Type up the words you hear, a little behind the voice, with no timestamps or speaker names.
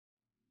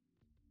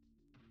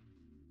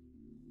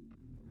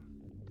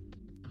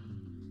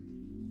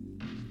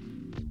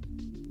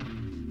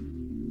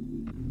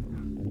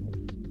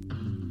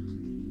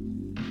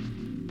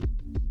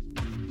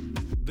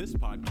This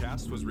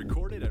podcast was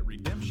recorded at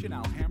Redemption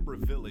Alhambra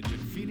Village in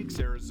Phoenix,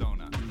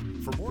 Arizona.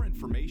 For more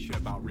information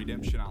about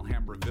Redemption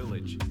Alhambra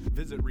Village,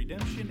 visit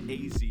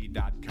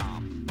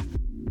redemptionaz.com.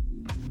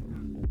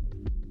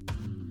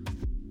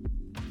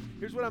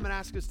 Here's what I'm going to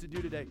ask us to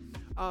do today.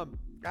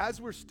 As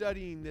we're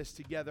studying this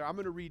together, I'm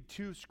going to read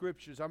two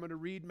scriptures. I'm going to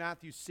read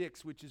Matthew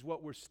 6, which is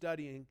what we're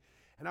studying,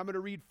 and I'm going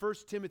to read 1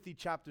 Timothy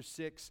chapter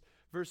 6,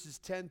 verses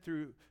 2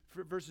 through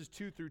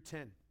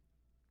 10.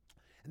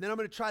 And then I'm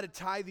going to try to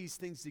tie these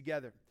things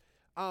together.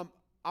 I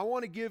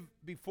want to give,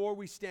 before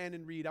we stand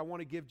and read, I want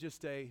to give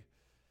just a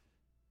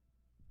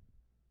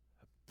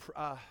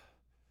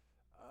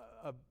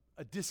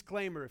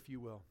disclaimer, if you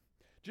will.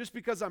 Just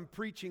because I'm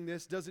preaching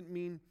this doesn't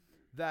mean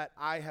that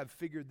I have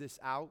figured this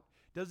out.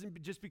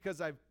 Just because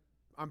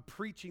I'm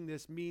preaching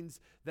this means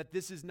that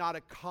this is not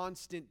a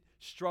constant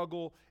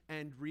struggle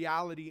and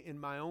reality in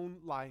my own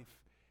life.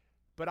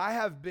 But I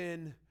have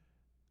been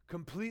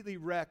completely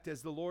wrecked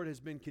as the Lord has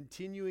been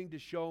continuing to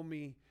show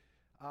me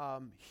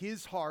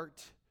His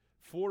heart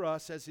for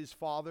us as His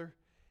Father,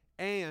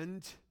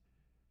 and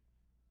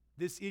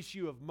this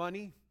issue of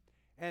money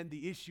and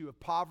the issue of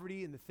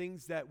poverty and the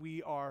things that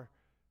we are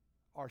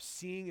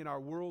seeing in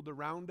our world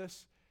around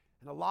us.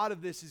 And a lot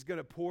of this is going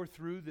to pour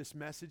through this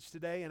message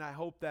today, and I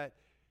hope that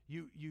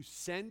you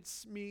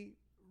sense me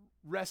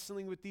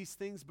wrestling with these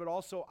things, but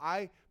also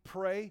I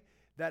pray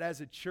that as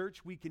a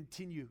church we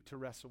continue to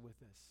wrestle with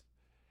this.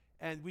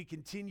 And we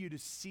continue to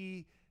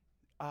see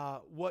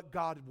what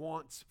God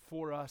wants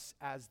for us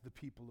as the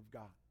people of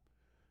God.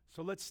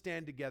 So let's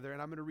stand together,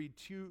 and I'm going to read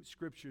two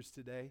scriptures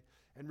today.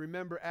 And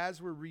remember,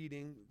 as we're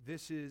reading,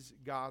 this is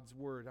God's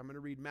word. I'm going to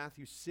read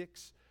Matthew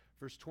 6,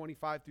 verse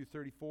 25 through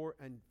 34,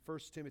 and 1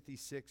 Timothy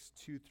 6,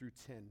 2 through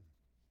 10.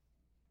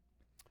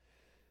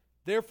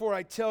 Therefore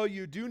I tell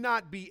you, do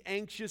not be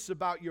anxious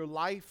about your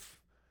life,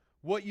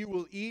 what you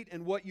will eat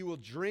and what you will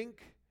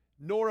drink,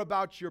 nor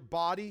about your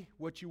body,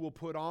 what you will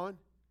put on.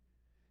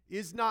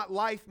 Is not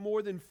life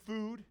more than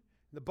food,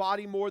 the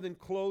body more than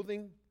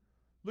clothing?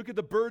 Look at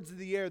the birds of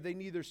the air. They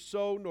neither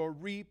sow nor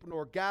reap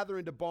nor gather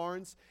into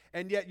barns,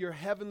 and yet your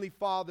heavenly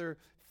Father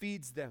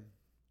feeds them.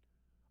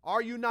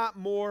 Are you not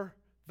more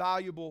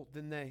valuable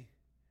than they?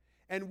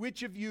 And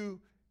which of you,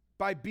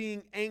 by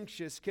being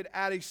anxious, could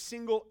add a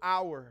single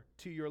hour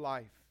to your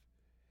life?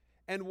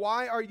 And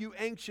why are you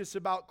anxious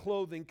about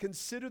clothing?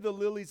 Consider the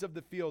lilies of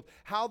the field,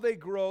 how they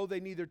grow, they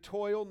neither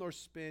toil nor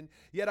spin.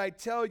 Yet I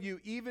tell you,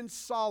 even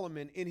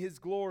Solomon in his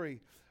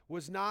glory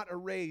was not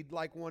arrayed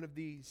like one of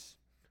these.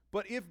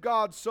 But if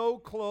God so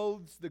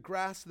clothes the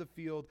grass of the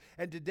field,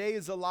 and today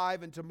is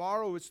alive and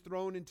tomorrow is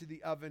thrown into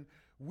the oven,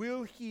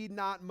 will He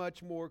not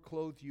much more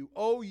clothe you,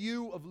 O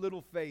you of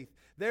little faith?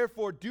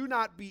 Therefore do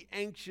not be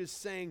anxious,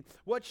 saying,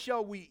 what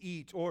shall we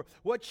eat? Or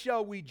what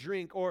shall we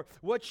drink? Or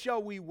what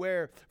shall we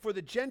wear? For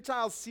the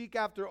Gentiles seek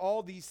after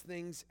all these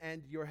things,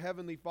 and your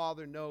heavenly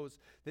Father knows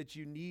that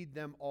you need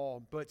them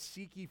all. But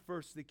seek ye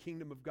first the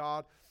kingdom of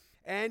God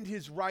and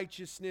His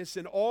righteousness,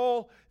 and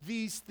all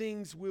these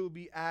things will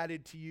be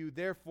added to you.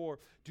 Therefore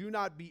do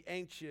not be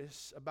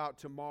anxious about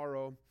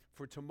tomorrow,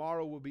 for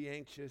tomorrow will be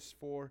anxious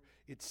for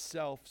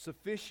itself.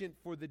 Sufficient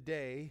for the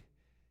day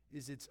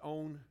is its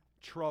own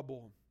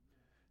trouble.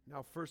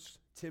 Now 1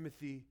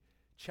 Timothy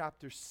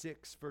chapter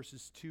 6,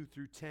 verses 2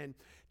 through 10.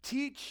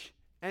 Teach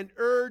and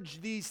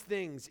urge these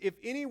things. If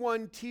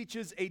anyone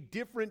teaches a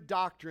different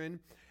doctrine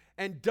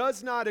and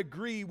does not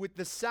agree with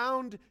the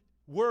sound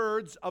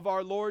words of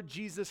our Lord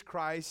Jesus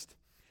Christ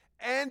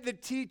and the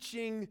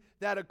teaching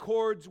that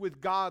accords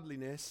with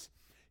godliness,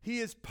 he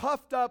is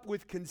puffed up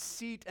with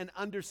conceit and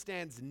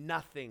understands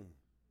nothing.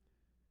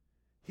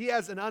 He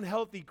has an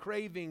unhealthy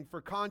craving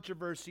for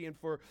controversy and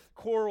for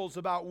quarrels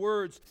about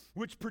words,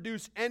 which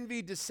produce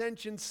envy,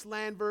 dissension,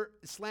 slander,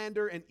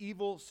 and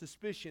evil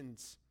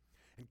suspicions,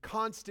 and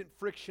constant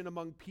friction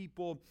among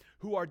people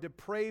who are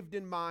depraved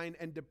in mind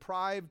and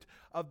deprived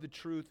of the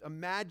truth,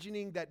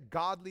 imagining that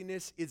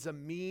godliness is a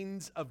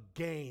means of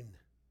gain.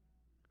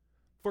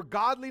 For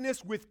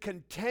godliness with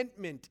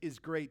contentment is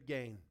great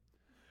gain.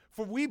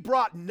 For we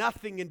brought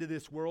nothing into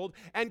this world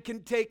and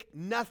can take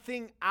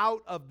nothing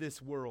out of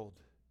this world.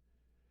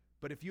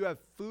 But if you have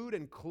food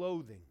and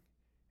clothing,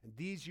 and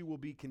these you will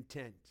be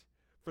content.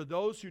 For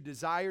those who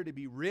desire to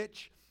be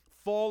rich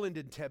fall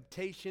into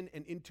temptation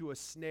and into a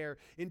snare,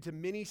 into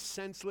many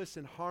senseless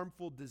and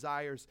harmful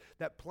desires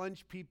that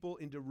plunge people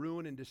into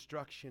ruin and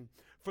destruction.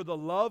 For the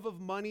love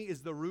of money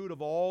is the root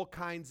of all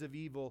kinds of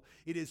evil.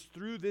 It is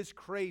through this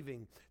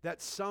craving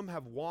that some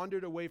have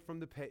wandered away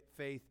from the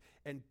faith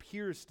and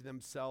pierced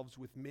themselves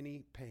with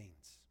many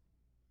pains.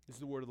 This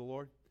is the word of the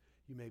Lord.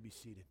 You may be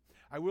seated.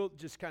 I will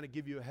just kind of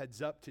give you a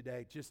heads up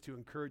today, just to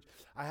encourage.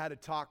 I had a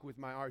talk with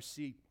my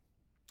RC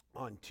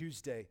on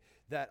Tuesday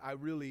that I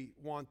really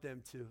want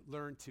them to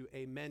learn to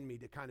amen me,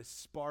 to kind of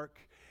spark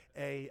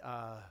a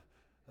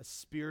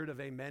spirit of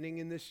amening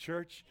in this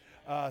church.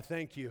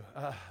 Thank you.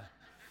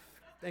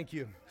 Thank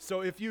you.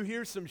 So if you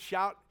hear some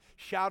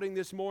shouting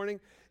this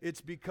morning,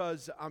 it's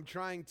because I'm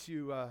trying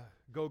to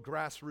go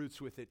grassroots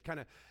with it,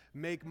 kind of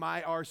make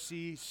my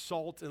RC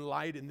salt and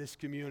light in this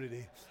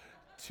community.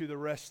 to the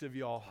rest of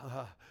y'all.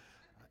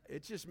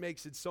 It just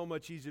makes it so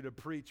much easier to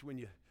preach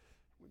when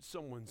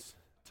someone's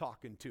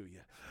talking to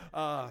you.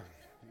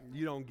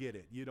 You don't get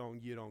it. You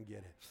don't get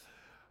it.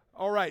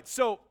 All right,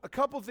 so a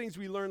couple things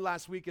we learned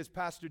last week as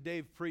Pastor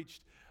Dave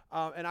preached.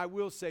 And I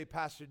will say,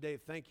 Pastor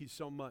Dave, thank you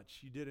so much.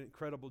 You did an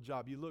incredible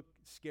job. You look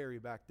scary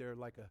back there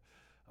like a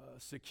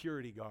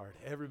security guard.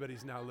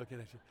 Everybody's now looking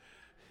at you.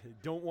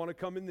 Don't want to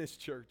come in this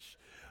church.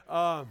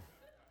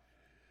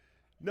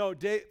 No,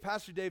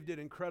 Pastor Dave did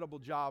an incredible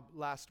job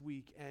last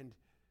week, and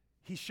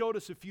he showed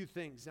us a few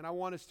things, and I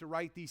want us to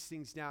write these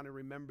things down and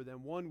remember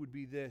them. One would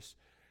be this: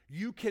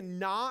 you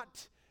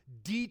cannot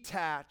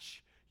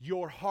detach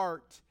your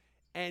heart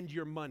and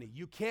your money.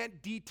 You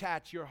can't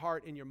detach your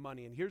heart and your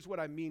money. And here's what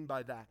I mean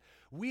by that.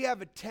 We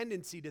have a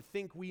tendency to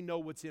think we know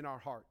what's in our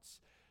hearts.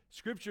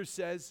 Scripture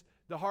says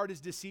the heart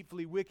is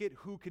deceitfully wicked.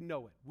 Who can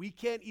know it? We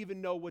can't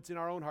even know what's in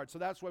our own heart. So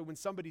that's why when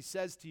somebody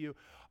says to you,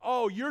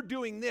 oh, you're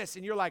doing this,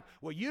 and you're like,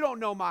 well, you don't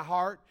know my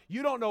heart.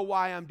 You don't know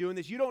why I'm doing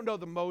this. You don't know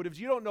the motives.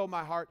 You don't know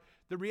my heart.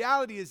 The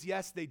reality is,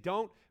 yes, they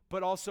don't,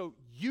 but also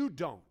you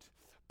don't.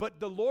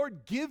 But the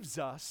Lord gives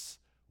us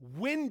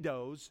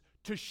windows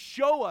to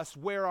show us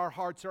where our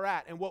hearts are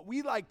at. And what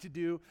we like to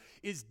do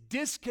is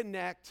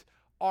disconnect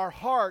our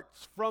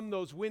hearts from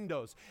those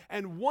windows.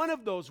 And one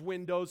of those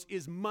windows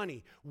is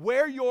money.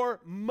 Where your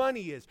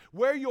money is,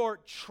 where your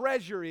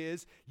treasure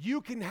is,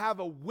 you can have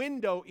a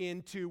window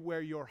into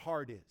where your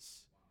heart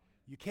is.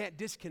 You can't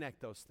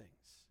disconnect those things.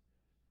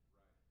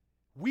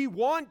 We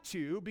want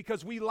to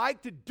because we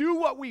like to do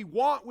what we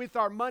want with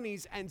our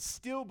monies and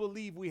still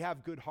believe we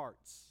have good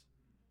hearts.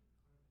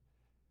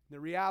 The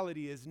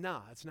reality is,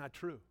 it's not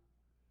true.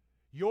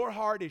 Your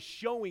heart is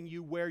showing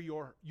you where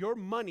your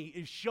money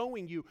is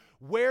showing you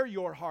where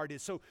your heart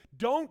is. So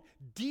don't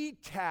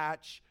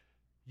detach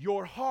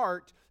your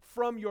heart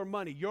from your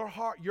money.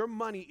 Your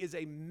money is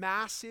a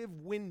massive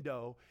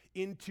window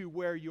into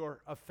where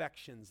your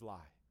affections lie.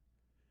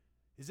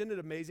 Isn't it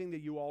amazing that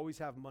you always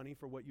have money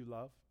for what you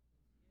love?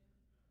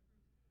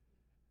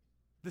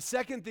 The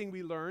second thing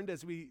we learned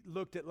as we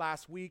looked at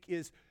last week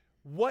is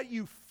what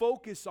you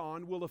focus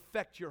on will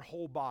affect your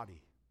whole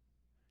body.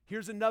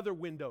 Here's another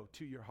window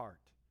to your heart.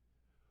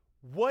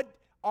 What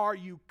are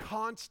you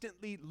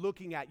constantly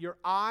looking at? Your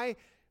eye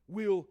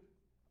will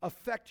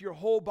affect your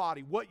whole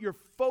body. What you're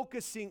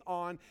focusing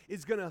on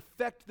is going to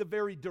affect the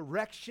very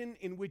direction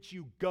in which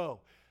you go.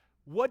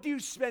 What do you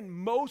spend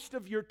most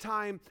of your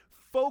time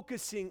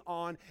focusing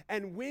on?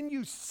 And when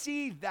you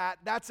see that,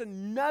 that's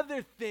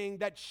another thing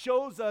that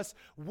shows us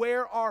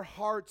where our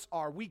hearts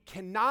are. We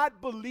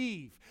cannot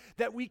believe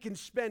that we can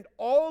spend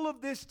all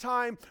of this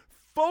time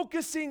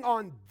focusing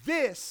on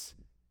this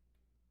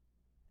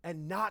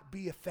and not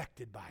be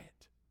affected by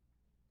it.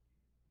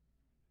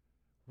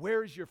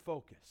 Where is your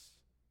focus?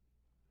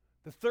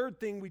 The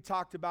third thing we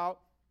talked about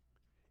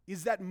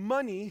is that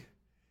money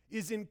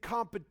is in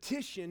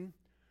competition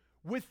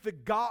with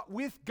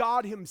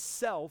God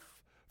Himself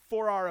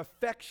for our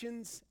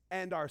affections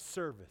and our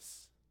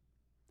service.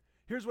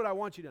 Here's what I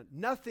want you to know.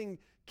 Nothing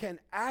can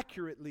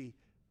accurately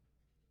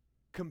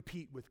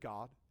compete with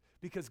God,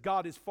 because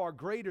God is far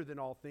greater than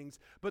all things.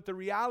 But the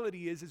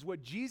reality is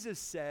what Jesus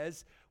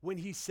says when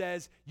He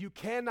says you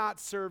cannot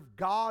serve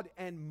God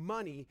and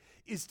money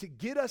is to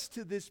get us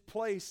to this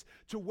place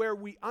to where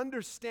we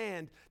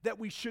understand that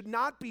we should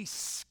not be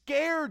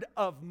scared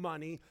of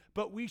money,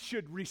 but we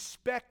should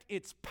respect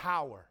its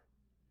power.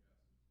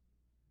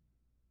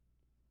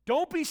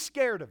 Don't be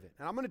scared of it.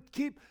 And I'm going to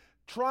keep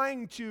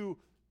trying to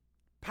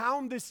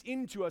pound this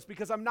into us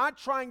because I'm not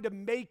trying to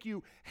make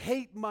you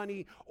hate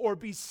money or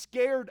be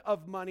scared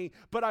of money,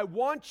 but I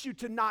want you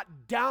to not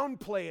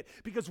downplay it,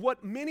 because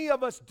what many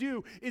of us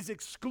do is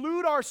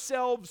exclude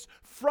ourselves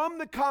from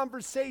the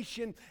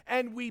conversation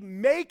and we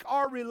make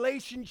our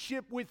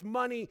relationship with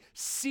money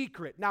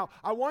secret. Now,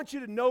 I want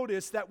you to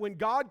notice that when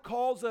God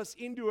calls us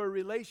into a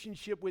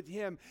relationship with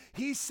Him,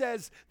 He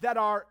says that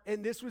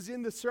and this was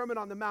in the Sermon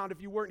on the Mount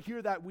if you weren't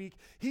here that week,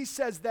 He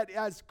says that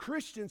as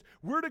Christians,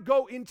 we're to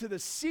go into the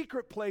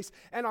secret place,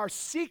 and our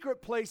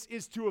secret place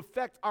is to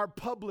affect our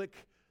public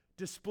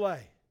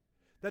display.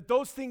 That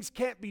those things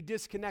can't be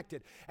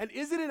disconnected. And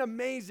isn't it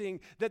amazing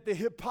that the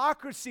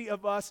hypocrisy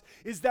of us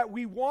is that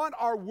we want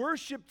our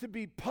worship to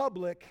be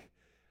public,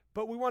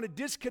 but we want to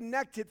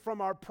disconnect it from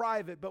our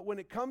private. But when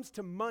it comes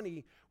to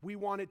money, we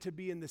want it to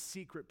be in the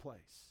secret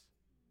place.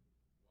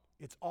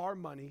 It's our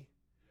money.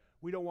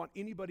 We don't want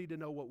anybody to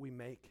know what we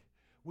make.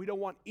 We don't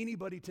want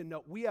anybody to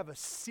know. We have a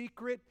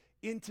secret,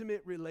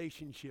 intimate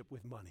relationship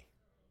with money.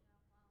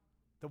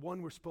 The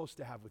one we're supposed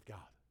to have with God.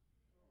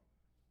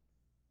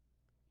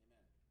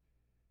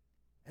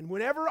 And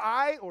whenever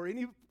I or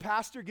any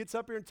pastor gets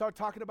up here and start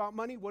talking about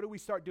money, what do we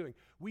start doing?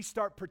 We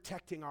start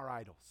protecting our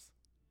idols.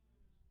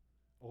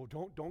 Oh,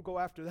 don't go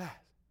after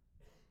that.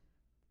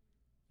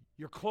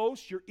 You're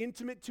close, you're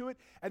intimate to it,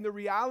 and the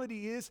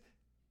reality is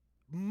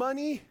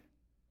money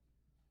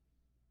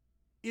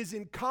is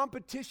in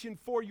competition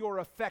for your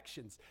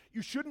affections.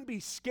 You shouldn't be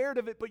scared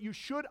of it, but you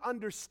should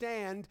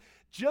understand,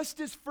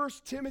 just as 1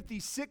 Timothy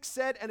 6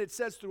 said, and it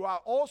says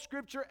throughout all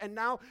Scripture, and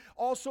now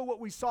also what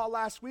we saw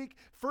last week,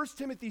 1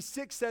 Timothy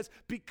 6 says,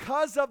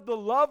 because of the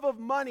love of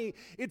money,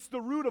 it's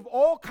the root of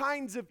all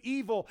kinds of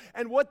evil.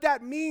 And what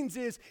that means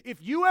is, if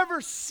you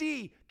ever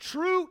see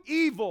true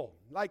evil,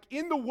 like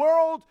in the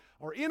world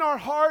or in our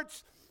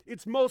hearts,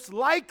 it's most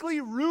likely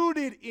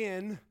rooted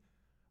in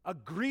a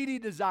greedy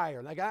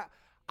desire. Like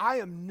I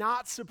am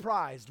not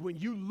surprised when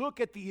you look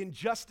at the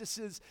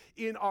injustices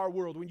in our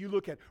world, when you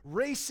look at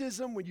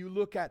racism, when you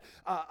look at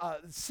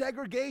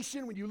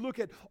segregation, when you look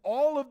at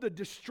all of the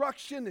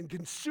destruction and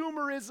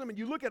consumerism, and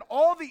you look at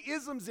all the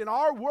isms in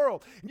our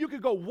world, and you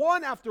could go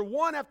one after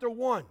one after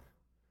one.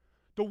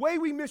 The way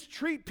we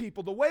mistreat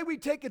people, the way we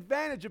take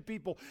advantage of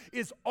people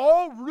is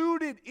all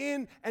rooted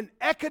in an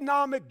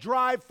economic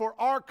drive for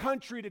our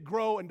country to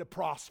grow and to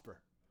prosper.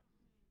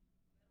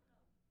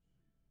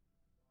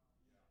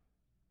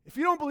 If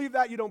you don't believe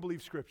that, you don't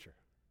believe Scripture.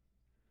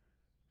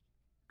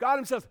 God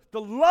himself, the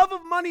love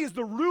of money is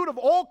the root of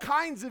all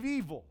kinds of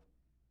evil.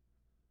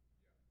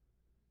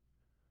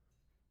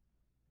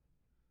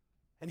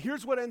 And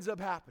here's what ends up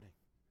happening.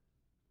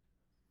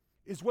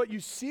 Is what you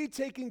see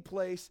taking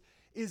place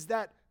is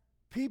that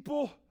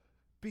people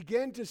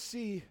begin to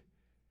see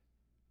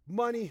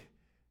money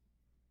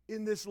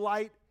in this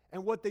light,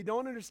 and what they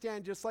don't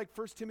understand, just like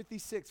 1 Timothy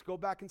 6, go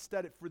back and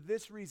study it. For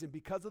this reason,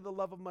 because of the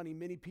love of money,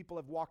 many people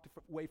have walked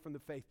away from the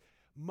faith.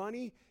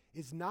 Money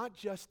is not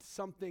just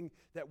something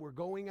that we're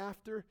going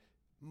after.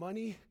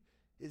 Money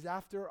is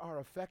after our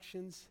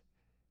affections,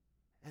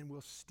 and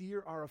will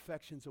steer our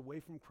affections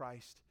away from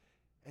Christ.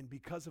 And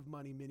because of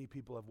money, many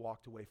people have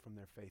walked away from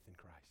their faith in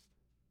Christ.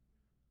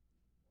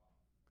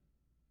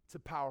 It's a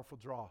powerful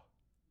draw.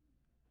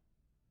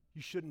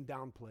 You shouldn't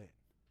downplay it.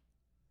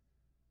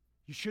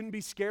 You shouldn't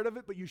be scared of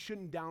it, but you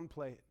shouldn't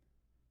downplay it.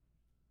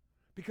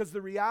 Because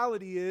the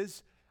reality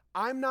is,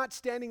 I'm not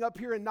standing up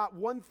here, and not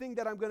one thing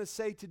that I'm going to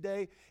say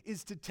today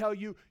is to tell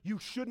you, you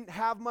shouldn't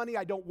have money.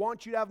 I don't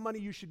want you to have money.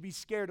 You should be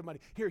scared of money.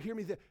 Here, hear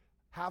me.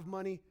 Have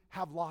money.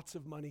 Have lots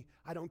of money.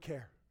 I don't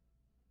care.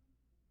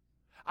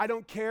 I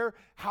don't care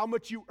how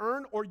much you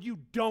earn or you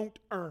don't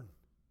earn.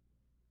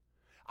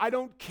 I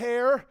don't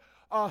care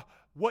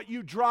what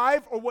you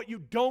drive or what you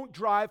don't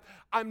drive.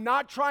 I'm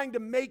not trying to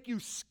make you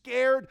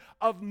scared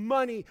of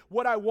money.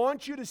 What I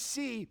want you to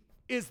see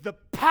is the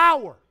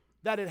power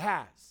that it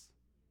has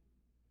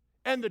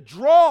and the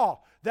draw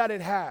that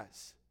it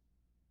has.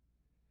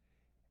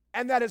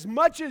 And that as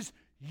much as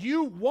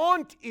you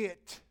want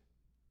it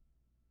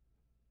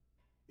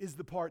is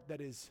the part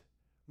that is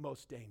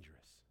most dangerous.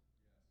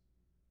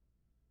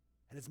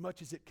 And as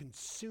much as it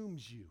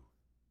consumes you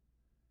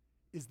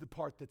is the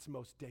part that's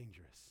most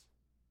dangerous.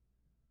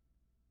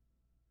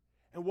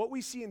 And what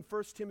we see in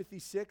 1 Timothy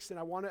 6, and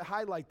I want to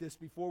highlight this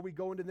before we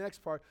go into the next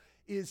part,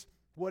 is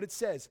what it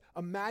says.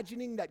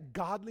 Imagining that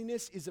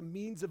godliness is a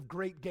means of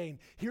great gain.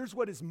 Here's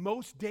what is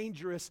most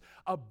dangerous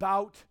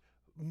about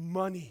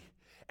money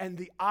and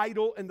the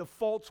idol and the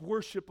false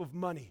worship of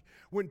money.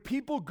 When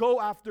people go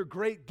after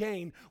great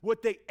gain,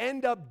 what they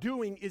end up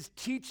doing is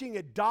teaching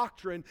a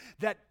doctrine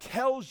that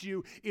tells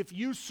you if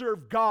you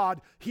serve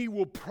God, He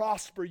will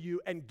prosper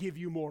you and give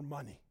you more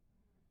money.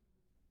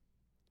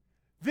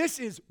 This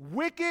is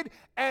wicked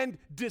and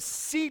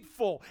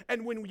deceitful.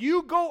 And when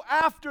you go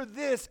after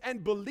this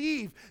and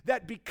believe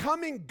that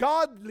becoming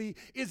godly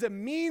is a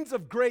means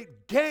of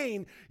great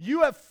gain,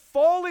 you have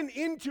fallen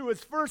into,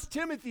 as 1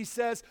 Timothy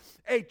says,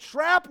 a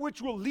trap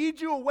which will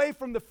lead you away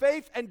from the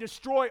faith and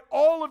destroy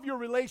all of your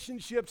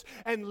relationships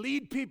and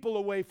lead people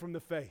away from the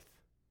faith.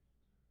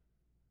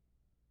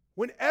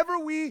 Whenever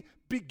we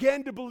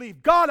begin to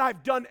believe, God,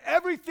 I've done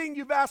everything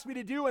you've asked me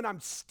to do and I'm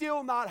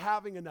still not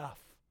having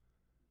enough,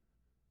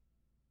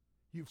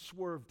 you've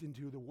swerved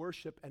into the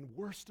worship, and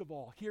worst of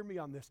all, hear me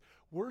on this,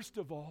 worst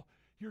of all,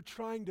 you're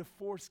trying to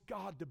force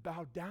God to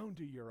bow down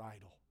to your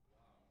idol.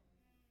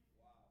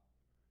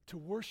 To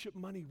worship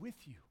money with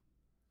you.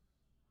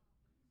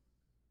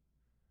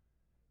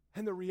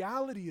 And the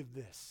reality of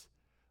this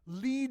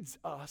leads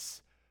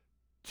us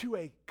to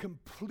a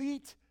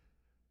complete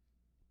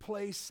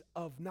place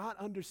of not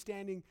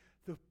understanding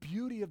the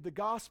beauty of the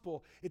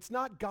gospel. It's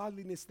not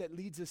godliness that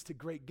leads us to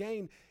great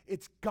gain.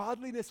 It's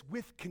godliness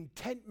with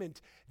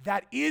contentment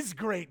that is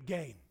great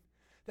gain.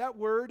 That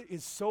word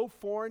is so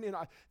foreign. And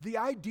the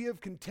idea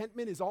of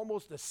contentment is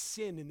almost a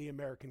sin in the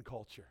American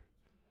culture.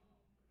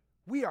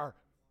 We are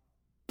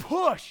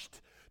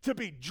pushed to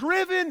be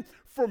driven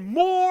for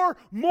more.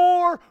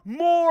 We're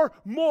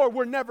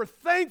never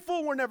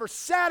thankful. We're never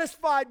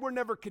satisfied. We're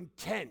never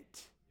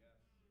content.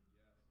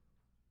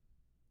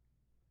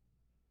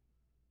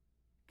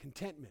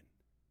 Contentment.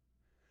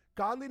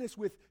 Godliness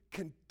with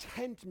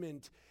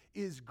contentment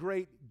is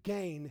great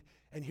gain.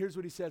 And here's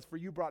what he says, for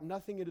you brought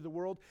nothing into the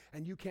world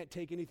and you can't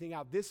take anything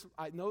out. This,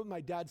 I know my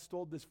dad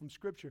stole this from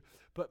Scripture,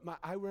 but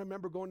I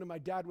remember going to my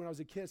dad when I was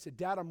a kid. I said,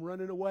 Dad, I'm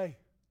running away.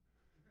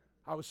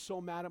 I was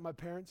so mad at my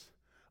parents.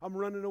 I'm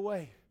running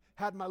away.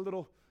 Had my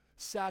little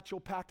satchel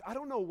packed. I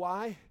don't know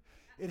why.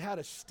 It had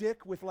a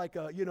stick with like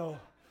a,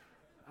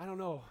 I don't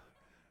know,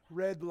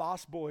 Red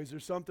Lost Boys or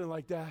something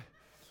like that.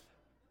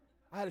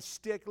 I had a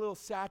stick, little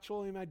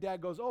satchel, and my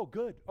dad goes, oh,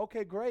 good.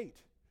 Okay, great.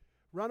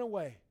 Run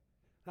away.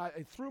 And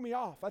it threw me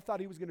off. I thought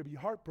he was going to be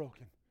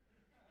heartbroken.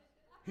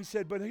 He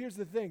said, but here's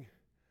the thing.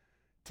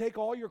 Take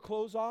all your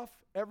clothes off,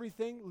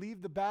 everything,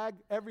 leave the bag,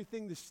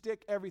 everything, the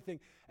stick, everything,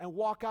 and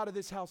walk out of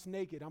this house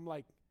naked. I'm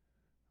like,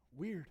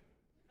 weird.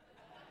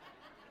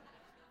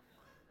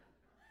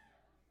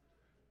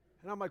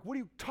 And I'm like, what are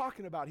you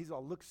talking about? He's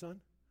all, look, son,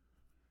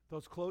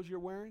 those clothes you're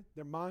wearing,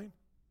 they're mine.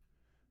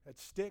 That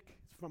stick,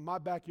 it's from my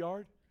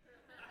backyard.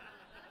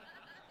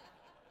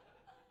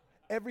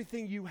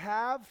 Everything you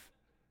have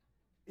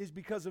is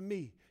because of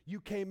me. You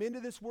came into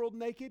this world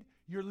naked,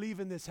 you're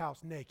leaving this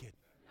house naked.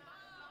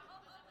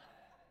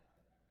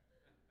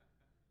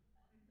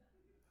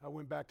 I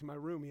went back to my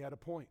room. He had a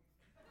point.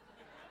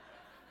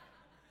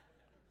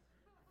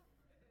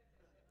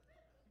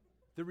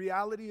 The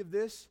reality of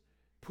this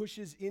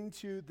pushes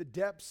into the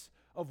depths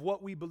of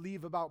what we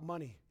believe about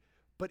money.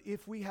 But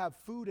if we have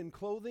food and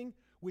clothing,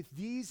 with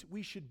these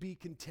we should be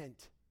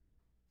content.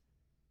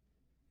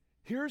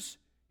 Here's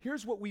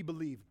what we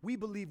believe. We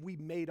believe we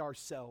made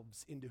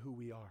ourselves into who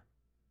we are.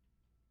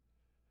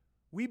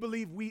 We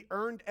believe we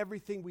earned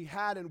everything we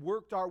had and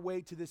worked our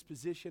way to this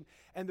position.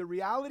 And the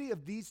reality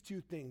of these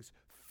two things,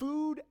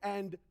 food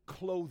and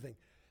clothing.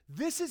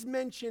 This is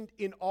mentioned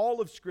in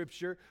all of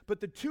Scripture, but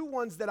the two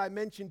ones that I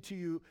mentioned to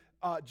you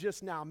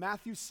just now,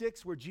 Matthew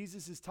 6, where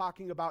Jesus is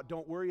talking about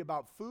don't worry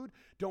about food,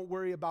 don't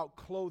worry about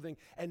clothing.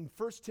 And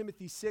 1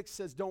 Timothy 6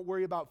 says don't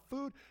worry about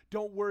food,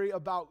 don't worry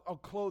about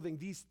clothing.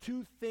 These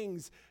two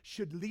things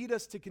should lead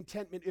us to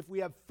contentment if we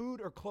have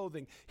food or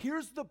clothing.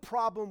 Here's the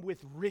problem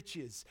with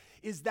riches,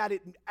 is that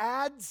it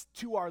adds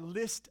to our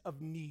list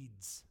of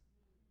needs.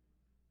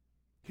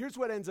 Here's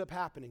what ends up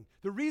happening.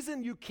 The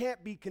reason you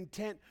can't be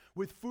content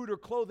with food or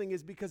clothing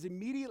is because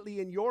immediately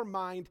in your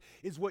mind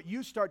is what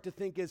you start to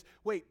think is,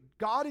 wait,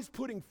 God is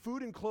putting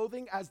food and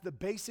clothing as the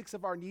basics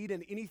of our need,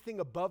 and anything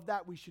above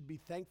that we should be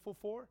thankful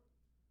for?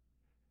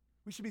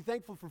 We should be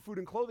thankful for food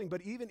and clothing,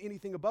 but even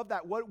anything above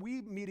that, what we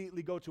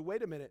immediately go to,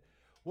 wait a minute,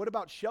 what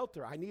about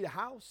shelter? I need a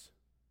house.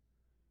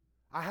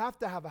 I have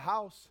to have a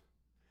house.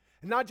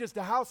 And not just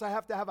a house, I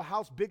have to have a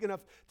house big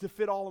enough to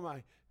fit all of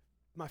my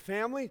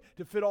family,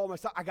 to fit all my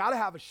stuff. I got to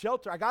have a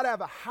shelter. I got to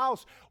have a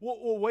house.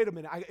 Well, wait a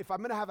minute. If I'm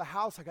going to have a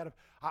house,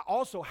 I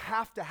also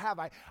have to have,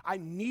 I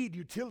need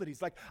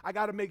utilities. Like, I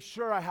got to make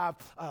sure I have,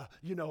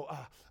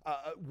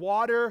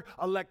 water,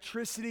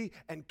 electricity,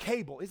 and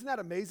cable. Isn't that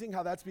amazing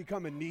how that's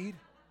become a need?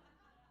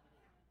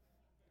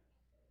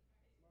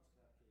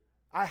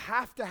 I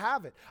have to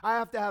have it. I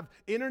have to have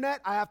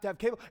internet. I have to have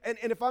cable. And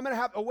if I'm going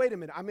to have, wait a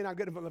minute. I mean, if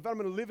I'm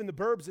going to live in the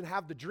burbs and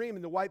have the dream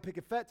and the white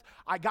picket fence,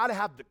 I got to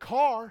have the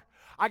car.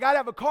 I got to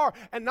have a car.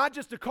 And not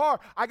just a car.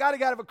 I got to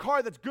have a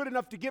car that's good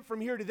enough to get from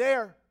here to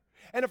there.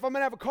 And if I'm going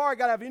to have a car, I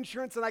got to have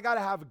insurance and I got to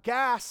have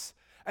gas.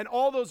 And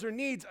all those are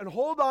needs. And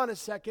hold on a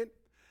second.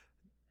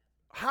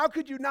 How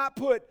could you not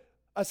put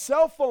a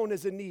cell phone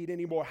as a need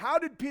anymore? How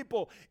did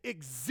people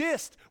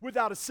exist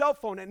without a cell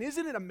phone? And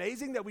isn't it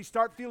amazing that we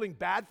start feeling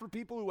bad for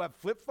people who have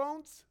flip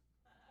phones?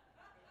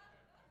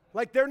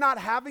 Like they're not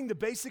having the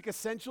basic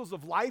essentials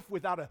of life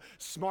without a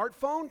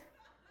smartphone?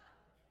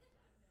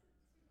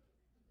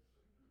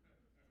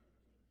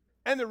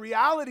 And the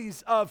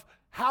realities of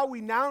how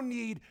we now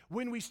need,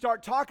 when we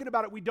start talking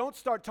about it, we don't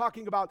start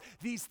talking about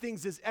these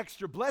things as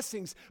extra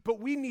blessings,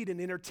 but we need an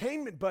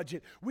entertainment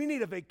budget. We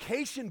need a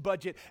vacation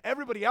budget.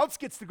 Everybody else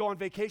gets to go on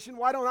vacation.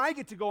 Why don't I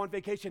get to go on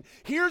vacation?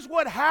 Here's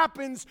what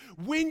happens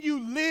when you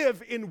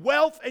live in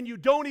wealth and you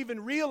don't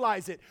even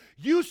realize it.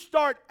 You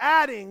start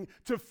adding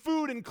to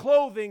food and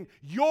clothing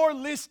your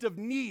list of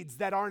needs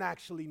that aren't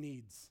actually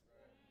needs.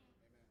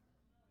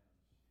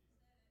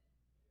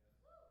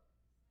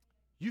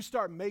 You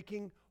start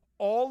making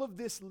all of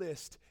this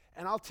list,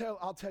 and I'll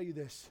tell you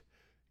this,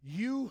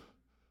 you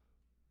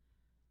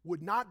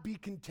would not be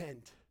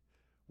content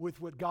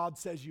with what God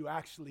says you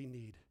actually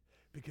need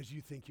because you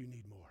think you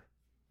need more.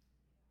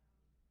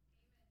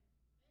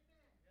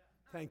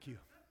 Thank you.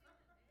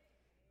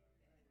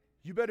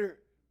 You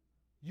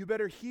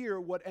better hear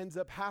what ends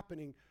up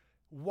happening.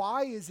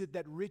 Why is it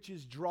that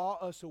riches draw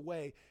us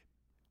away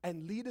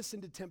and lead us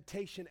into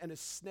temptation and a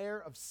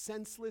snare of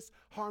senseless,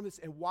 harmless?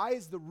 And why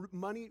is the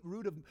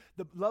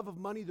love of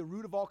money the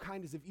root of all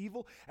kinds of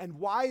evil? And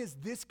why is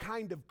this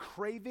kind of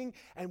craving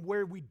and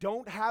where we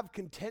don't have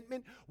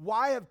contentment?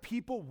 Why have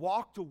people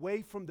walked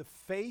away from the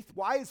faith?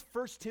 Why is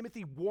 1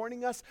 Timothy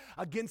warning us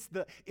against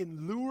the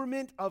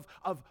allurement of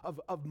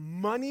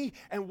money?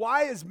 And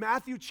why is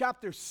Matthew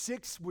chapter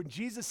 6, when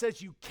Jesus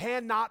says you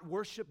cannot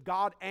worship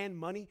God and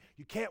money,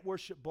 you can't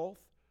worship both?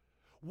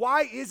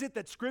 Why is it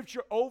that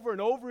Scripture over and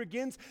over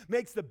again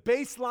makes the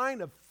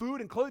baseline of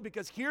food and clothing?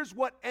 Because here's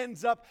what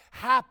ends up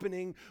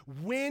happening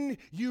when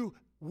you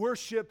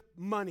worship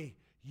money.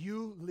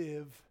 You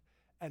live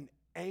an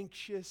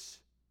anxious,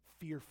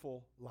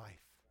 fearful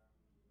life.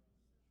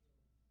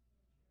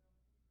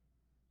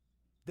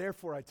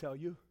 Therefore, I tell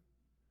you,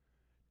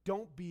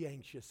 Don't be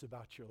anxious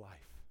about your life.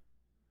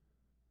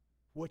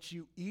 What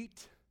you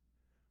eat,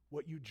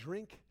 what you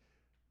drink,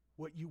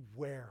 what you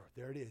wear.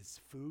 There it is.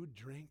 Food,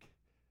 drink,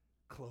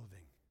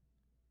 clothing.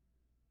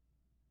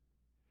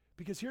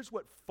 Because here's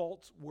what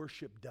false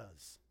worship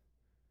does.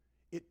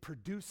 It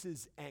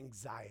produces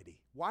anxiety.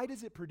 Why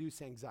does it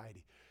produce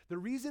anxiety? The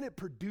reason it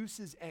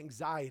produces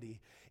anxiety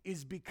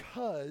is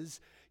because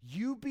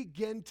you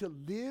begin to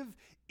live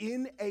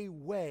in a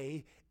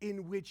way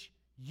in which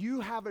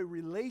you have a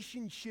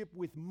relationship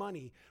with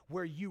money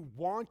where you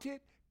want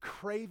it,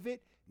 crave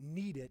it,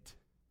 need it,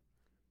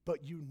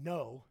 but you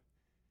know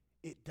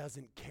it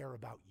doesn't care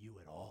about you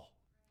at all.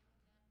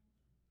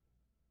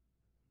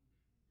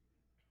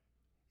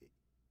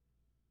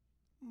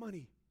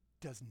 Money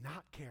does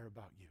not care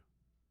about you.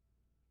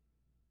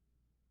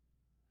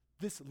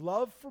 This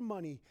love for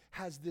money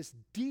has this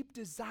deep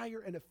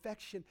desire and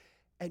affection,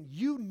 and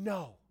you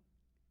know,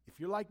 if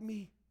you're like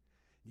me,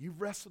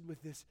 you've wrestled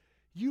with this,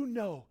 you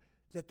know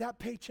that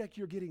paycheck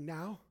you're getting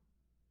now,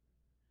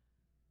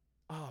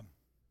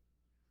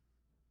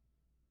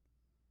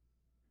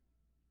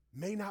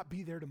 may not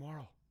be there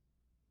tomorrow.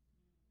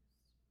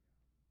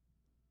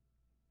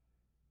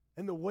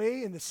 And the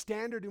way and the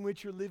standard in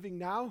which you're living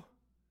now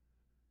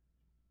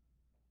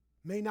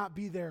may not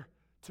be there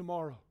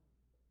tomorrow.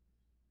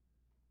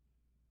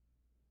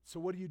 So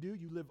what do?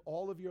 You live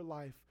all of your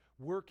life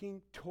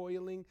working,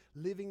 toiling,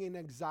 living in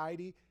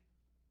anxiety.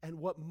 And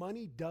what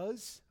money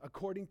does,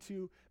 according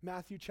to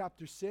Matthew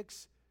chapter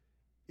 6,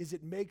 is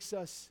it makes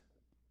us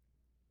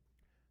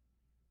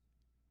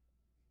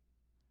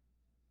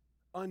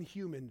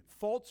unhuman.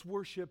 False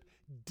worship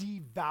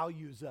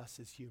devalues us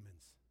as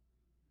humans.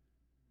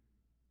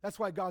 That's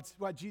why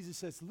Jesus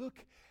says, look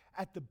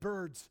at the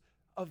birds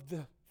of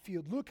the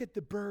field. Look at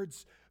the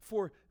birds,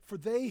 for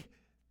they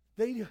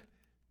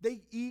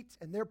eat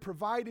and they're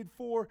provided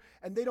for,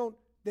 and they don't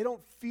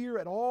fear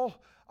at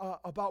all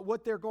about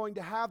what they're going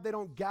to have. They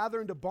don't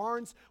gather into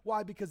barns.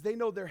 Why? Because they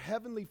know their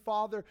heavenly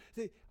Father.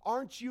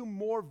 Aren't you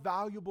more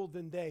valuable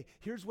than they?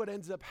 Here's what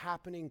ends up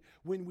happening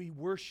when we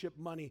worship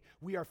money.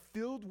 We are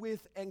filled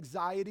with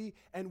anxiety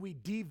and we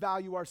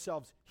devalue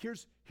ourselves.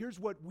 Here's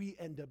what we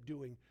end up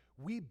doing.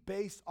 We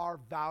base our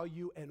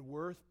value and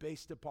worth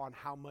based upon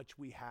how much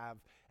we have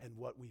and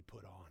what we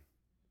put on.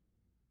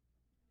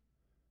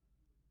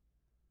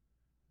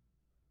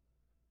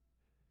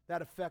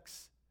 That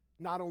affects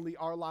not only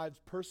our lives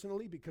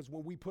personally, because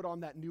when we put on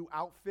that new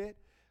outfit,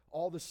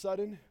 all of a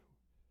sudden,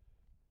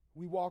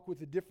 we walk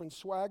with a different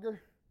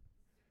swagger.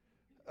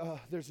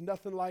 There's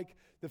nothing like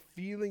the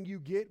feeling you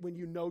get when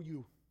you know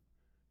you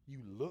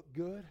look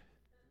good.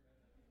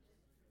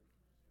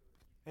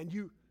 And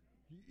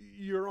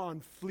you're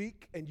on fleek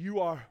and you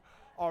are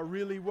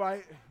really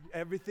right.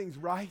 Everything's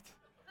right.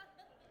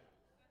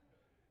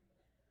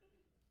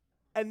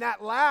 And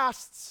that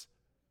lasts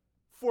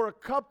for a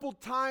couple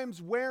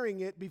times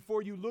wearing it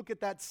before you look at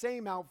that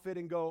same outfit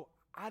and go,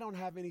 I don't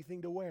have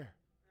anything to wear.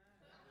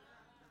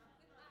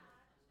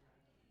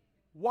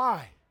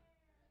 Why?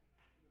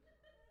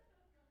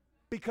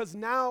 Because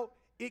now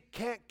it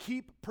can't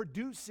keep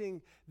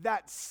producing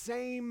that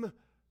same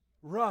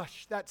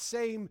rush, that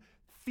same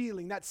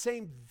feeling, that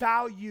same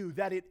value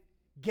that it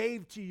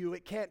gave to you.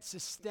 It can't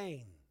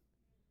sustain.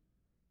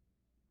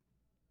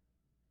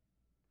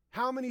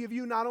 How many of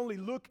you not only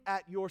look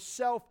at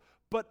yourself,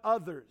 but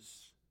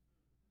others,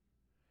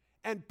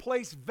 and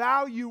place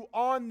value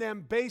on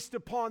them based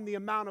upon the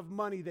amount of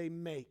money they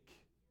make?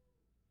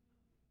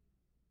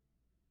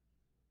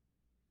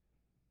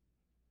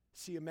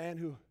 See a man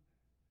who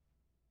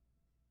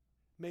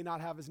may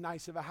not have as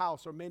nice of a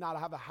house, or may not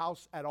have a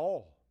house at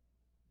all,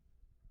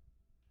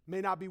 may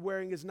not be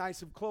wearing as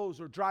nice of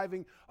clothes or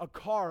driving a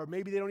car, or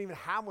maybe they don't even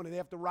have one and they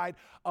have to ride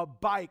a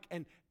bike.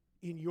 And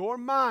in your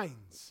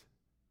minds,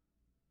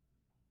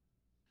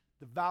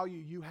 the value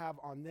you have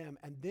on them,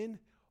 and then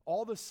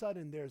all of a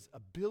sudden there's a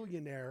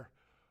billionaire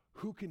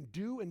who can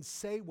do and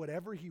say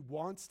whatever he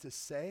wants to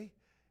say,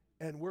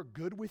 and we're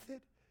good with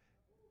it,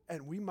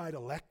 and we might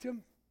elect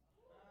him.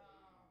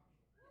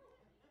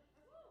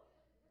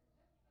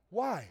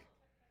 Why?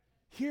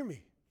 Hear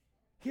me.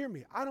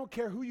 I don't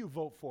care who you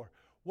vote for.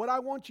 What I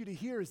want you to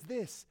hear is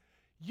this: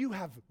 you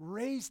have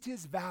raised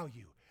his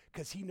value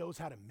because he knows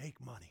how to make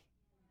money.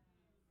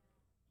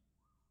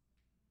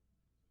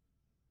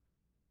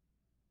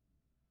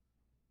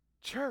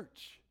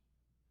 Church,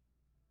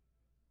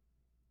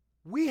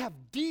 we have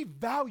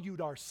devalued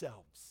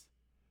ourselves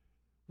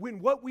when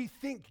what we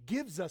think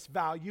gives us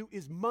value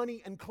is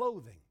money and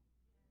clothing.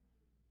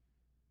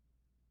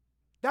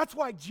 That's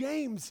why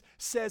James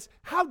says,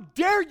 how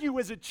dare you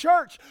as a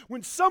church,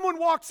 when someone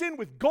walks in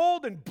with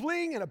gold and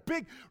bling and a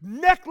big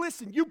necklace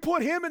and you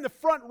put him in the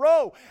front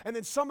row, and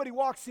then somebody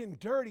walks in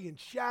dirty and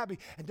shabby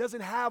and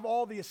doesn't have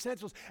all the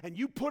essentials, and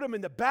you put them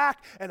in the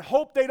back and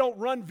hope they don't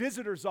run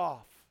visitors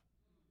off.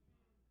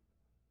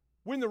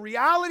 When the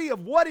reality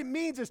of what it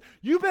means is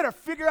you better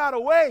figure out a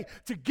way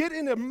to get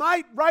in the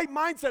right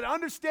mindset,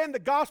 understand the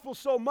gospel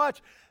so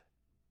much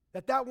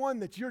that one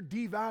that you're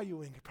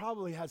devaluing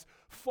probably has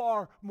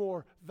far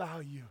more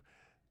value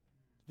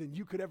than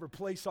you could ever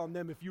place on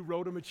them if you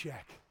wrote them a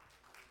check.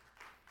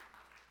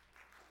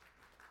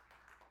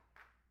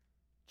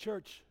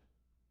 Church,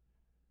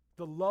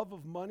 the love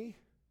of money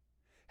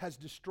has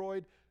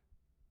destroyed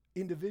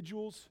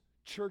individuals,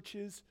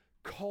 churches,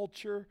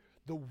 culture,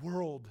 the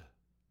world.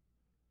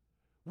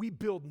 We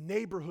build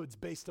neighborhoods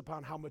based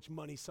upon how much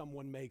money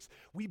someone makes.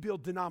 We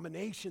build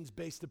denominations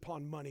based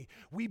upon money.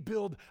 We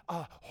build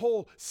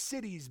whole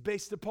cities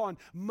based upon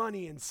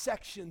money and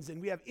sections,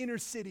 and we have inner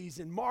cities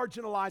and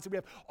marginalized, and we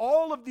have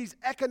all of these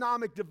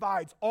economic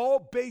divides,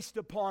 all based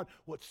upon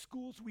what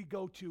schools we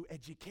go to,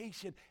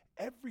 education,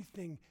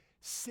 everything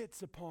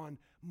sits upon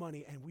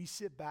money, and we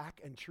sit back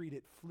and treat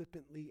it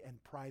flippantly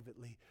and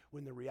privately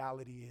when the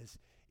reality is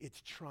it's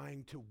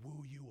trying to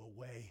woo you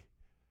away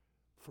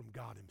from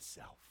God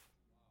himself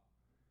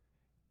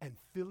and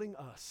filling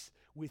us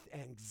with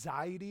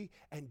anxiety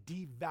and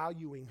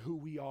devaluing who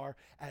we are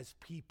as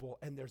people.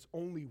 And there's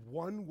only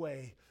one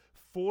way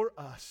for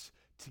us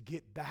to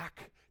get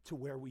back to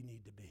where we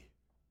need to be.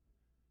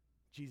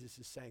 Jesus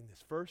is saying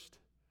this. First,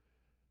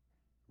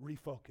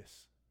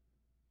 refocus.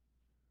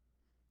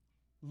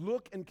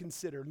 Look and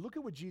consider. Look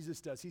at what Jesus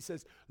does. He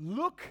says,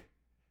 look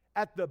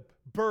at the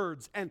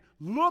birds and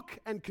look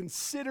and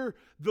consider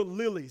the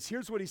lilies.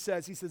 Here's what he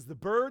says. He says, the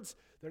birds,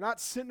 they're not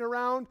sitting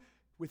around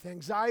with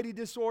anxiety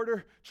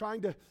disorder, trying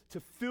to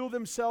fill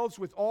themselves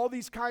with all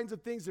these kinds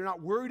of things. They're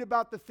not worried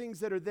about the things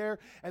that are there.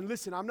 And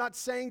listen, I'm not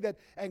saying that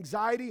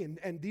anxiety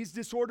and these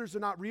disorders are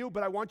not real,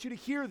 but I want you to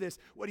hear this.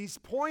 What he's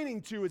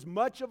pointing to is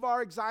much of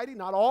our anxiety,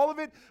 not all of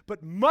it,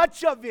 but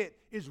much of it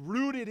is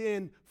rooted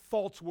in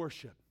false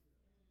worship.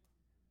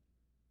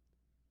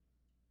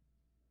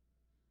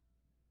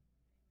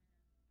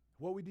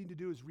 What we need to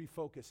do is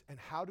refocus. And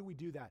how do we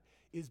do that?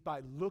 Is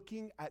by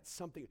looking at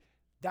something.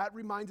 That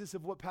reminds us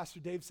of what Pastor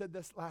Dave said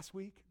this last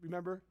week.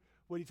 Remember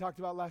what he talked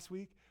about last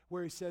week?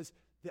 Where he says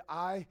the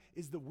eye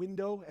is the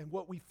window, and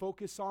what we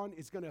focus on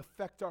is going to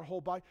affect our whole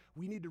body.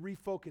 We need to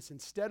refocus.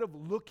 Instead of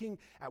looking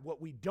at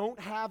what we don't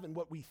have and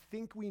what we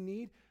think we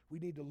need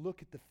to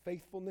look at the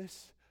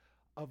faithfulness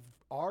of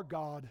our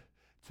God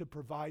to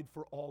provide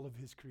for all of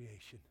his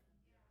creation.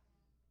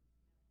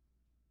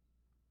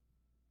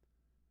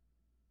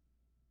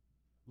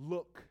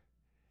 Look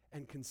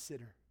and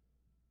consider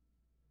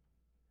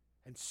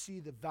and see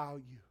the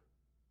value.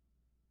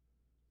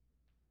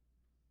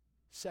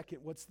 Second,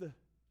 what's the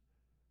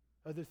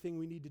other thing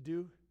we need to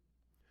do?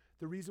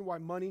 The reason why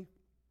money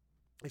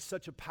is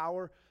such a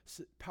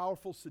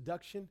powerful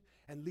seduction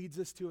and leads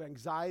us to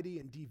anxiety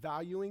and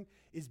devaluing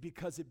is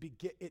because it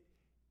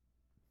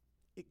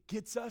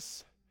gets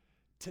us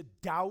to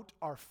doubt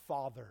our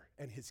Father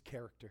and his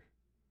character.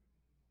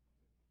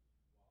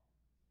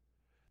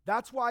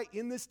 That's why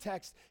in this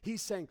text,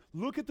 he's saying,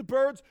 look at the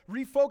birds,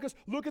 refocus,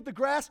 look at the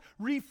grass,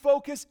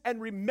 refocus,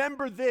 and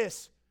remember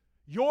this.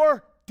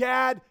 Your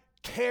dad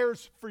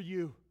cares for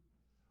you.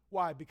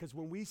 Why? Because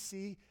when we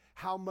see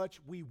how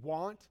much we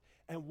want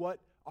and what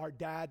our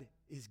dad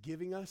is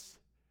giving us,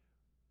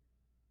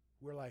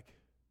 we're like,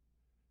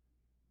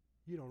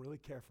 you don't really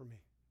care for me.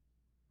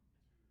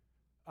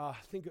 I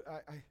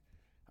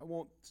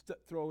won't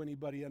throw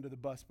anybody under the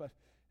bus, but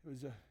it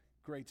was a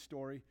great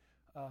story.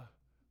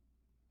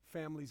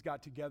 Families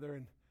got together,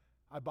 and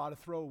I bought a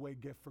throwaway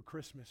gift for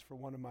Christmas for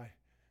one of my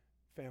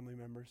family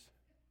members.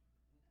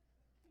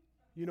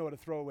 You know what a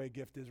throwaway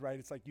gift is, right?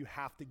 It's like you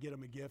have to get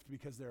them a gift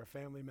because they're a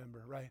family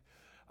member, right?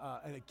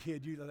 And a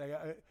kid,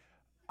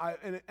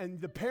 and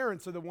the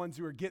parents are the ones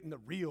who are getting the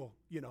real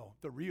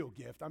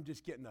gift. I'm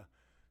just getting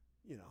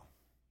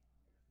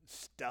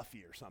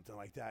stuffy or something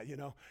like that,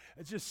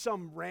 It's just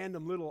some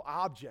random little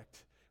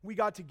object. We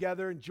got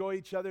together, enjoy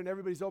each other, and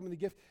everybody's opening the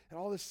gift. And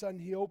all of a sudden,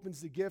 he opens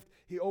the gift.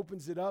 He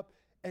opens it up,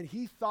 and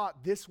he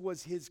thought this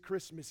was his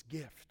Christmas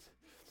gift.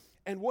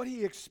 And what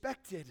he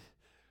expected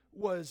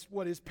was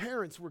what his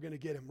parents were going to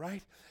get him,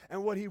 right?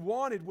 And what he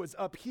wanted was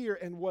up here,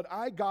 and what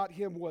I got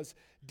him was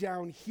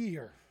down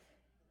here.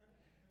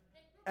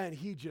 And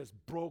he just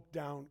broke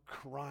down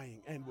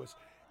crying and was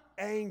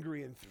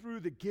angry and threw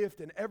the gift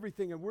and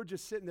everything, and we're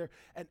just sitting there.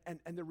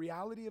 And the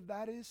reality of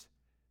that is,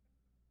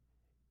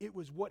 it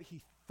was what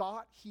he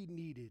thought he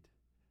needed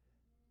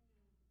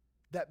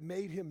that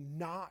made him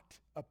not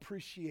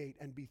appreciate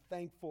and be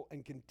thankful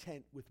and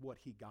content with what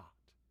he got.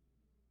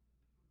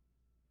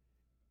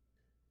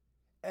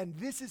 And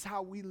this is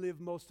how we live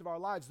most of our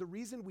lives. The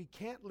reason we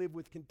can't live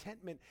with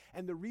contentment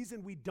and the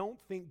reason we don't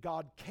think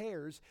God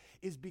cares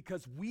is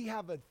because we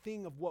have a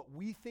thing of what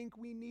we think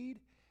we need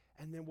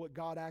and then what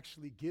God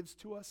actually gives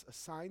to us,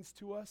 assigns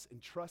to us,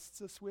 and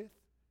trusts us with.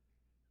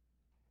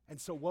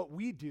 And so what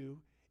we do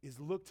is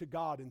look to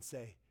God and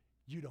say,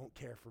 you don't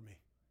care for me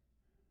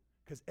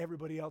because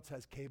everybody else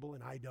has cable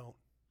and I don't.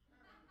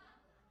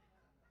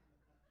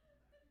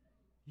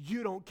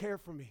 You don't care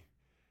for me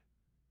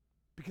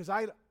because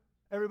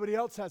everybody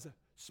else has a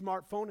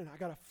smartphone and I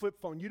got a flip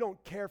phone. You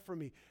don't care for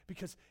me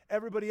because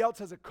everybody else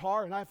has a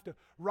car and I have to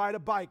ride a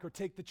bike or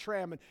take the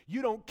tram, and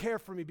you don't care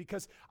for me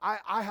because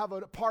I have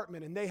an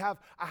apartment and they have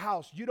a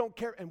house. You don't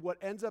care. And what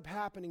ends up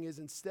happening is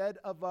instead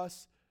of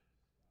us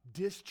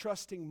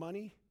distrusting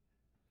money,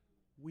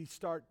 we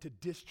start to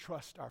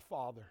distrust our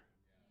Father.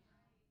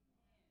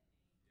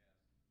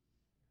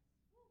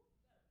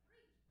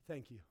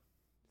 Thank you.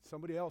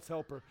 Somebody else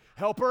help her.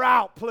 Help her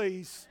out,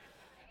 please.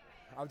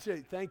 I'll tell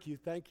you, thank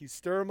you.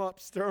 Stir them up,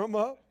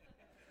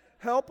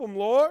 Help them,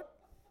 Lord.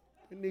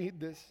 We need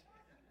this.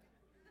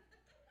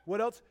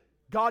 What else?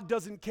 God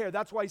doesn't care.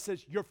 That's why he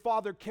says, your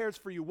Father cares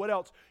for you. What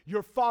else?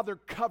 Your Father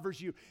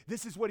covers you.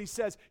 This is what he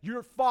says.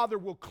 Your Father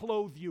will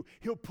clothe you.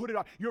 He'll put it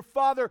on. Your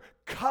Father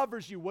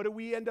covers you. What do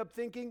we end up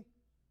thinking?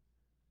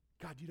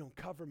 God, you don't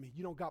cover me.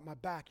 You don't got my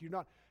back. You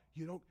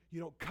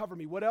don't cover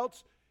me. What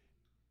else?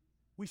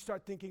 We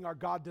start thinking our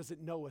God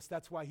doesn't know us.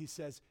 That's why he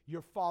says,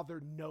 your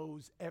Father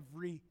knows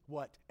every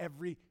what?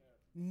 Every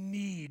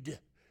need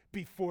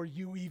before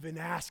you even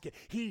ask it.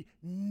 He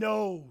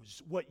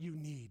knows what you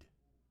need.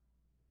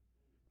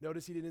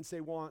 Notice he didn't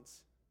say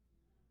wants,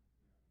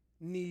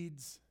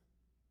 needs.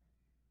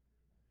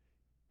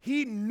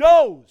 He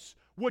knows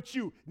what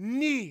you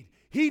need.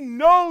 He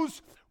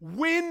knows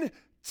when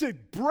to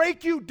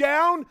break you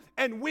down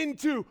and when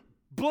to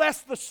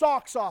bless the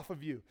socks off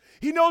of you.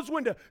 He knows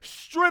when to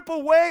strip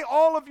away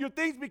all of your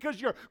things because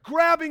you're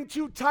grabbing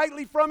too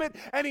tightly from it,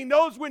 and he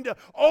knows when to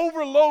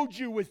overload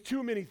you with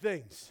too many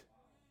things.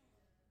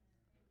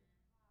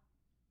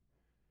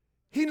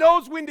 He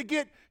knows when to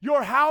get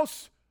your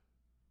house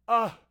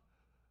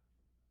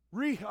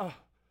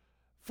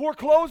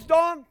foreclosed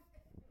on.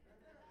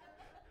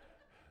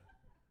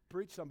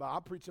 Preach somebody.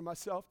 I'm preaching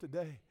myself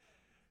today.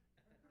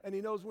 And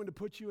he knows when to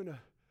put you in a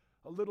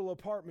little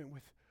apartment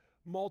with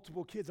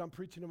multiple kids. I'm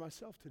preaching to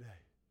myself today.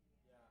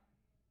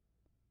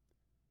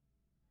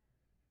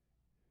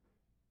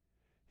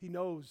 He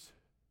knows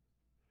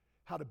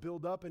how to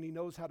build up and he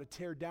knows how to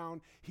tear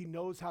down. He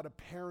knows how to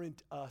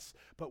parent us.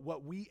 But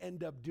what we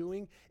end up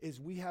doing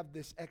is we have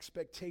this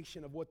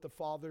expectation of what the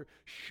Father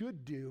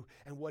should do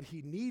and what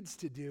he needs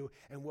to do.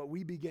 And what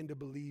we begin to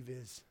believe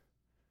is,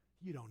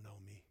 you don't know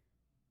me.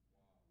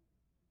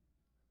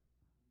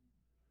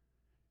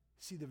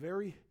 See, the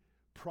very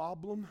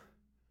problem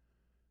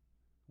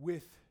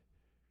with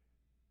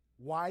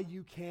why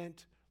you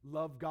can't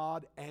love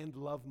God and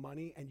love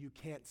money and you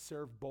can't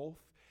serve both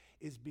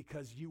is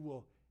because you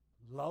will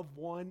love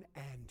one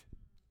and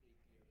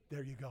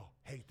there you go,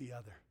 hate the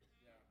other.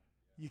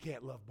 You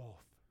can't love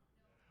both.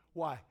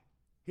 Why?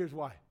 Here's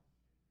why.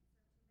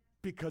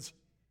 Because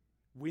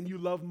when you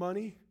love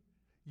money,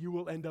 you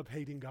will end up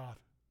hating God.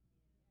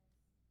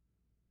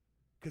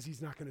 Because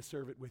he's not going to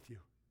serve it with you.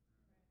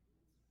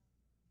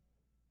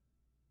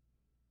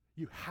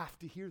 You have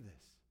to hear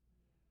this.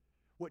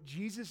 What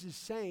Jesus is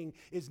saying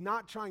is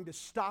not trying to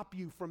stop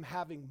you from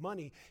having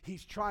money.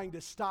 He's trying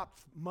to stop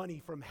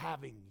money from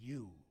having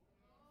you.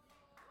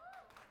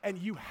 And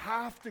you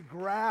have to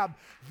grab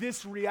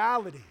this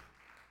reality.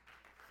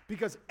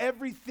 Because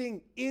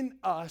everything in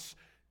us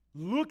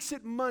looks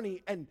at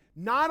money and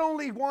not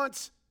only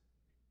wants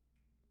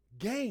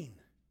gain,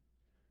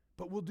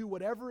 but will do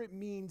whatever it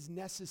means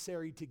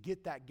necessary to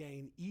get that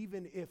gain,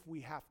 even if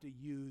we have to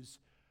use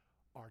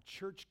our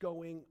church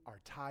going, our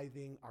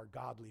tithing, our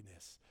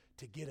godliness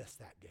to get us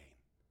that gain.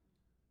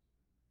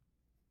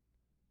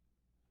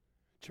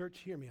 Church,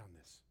 hear me on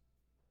this.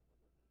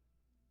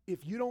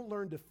 If you don't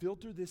learn to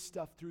filter this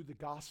stuff through the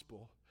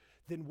gospel,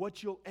 then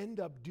what you'll end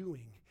up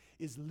doing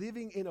is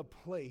living in a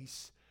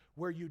place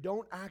where you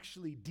don't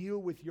actually deal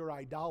with your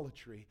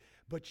idolatry,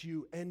 but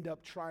you end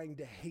up trying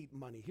to hate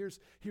money. Here's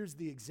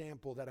the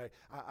example that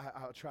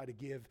I'll try to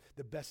give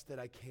the best that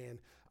I can,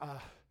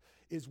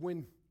 is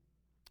when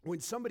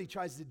somebody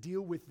tries to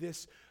deal with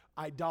this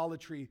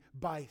idolatry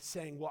by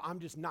saying, well, I'm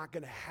just not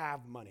going to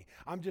have money.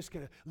 I'm just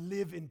going to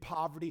live in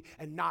poverty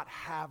and not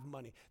have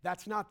money.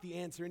 That's not the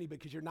answer anyway,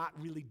 because you're not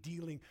really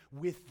dealing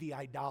with the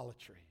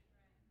idolatry.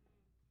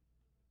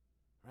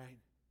 Right?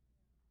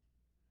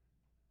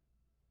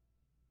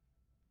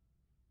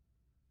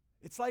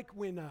 It's like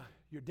when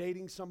you're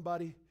dating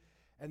somebody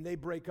and they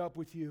break up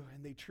with you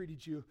and they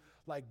treated you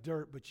like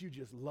dirt, but you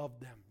just loved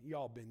them. You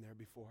all been there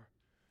before.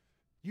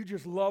 You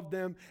just love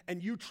them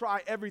and you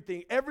try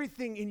everything.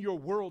 Everything in your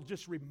world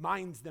just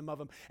reminds them of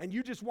them. And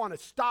you just want to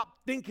stop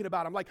thinking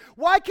about them. Like,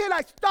 why can't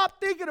I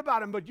stop thinking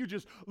about them? But you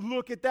just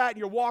look at that and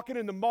you're walking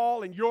in the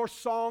mall and your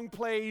song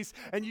plays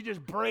and you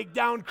just break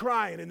down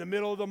crying in the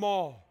middle of the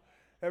mall.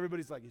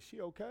 Everybody's like, is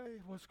she okay?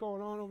 What's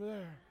going on over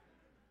there?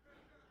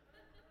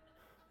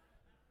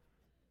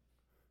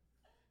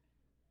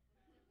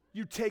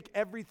 You take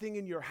everything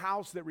in your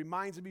house that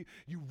reminds of you,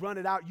 you run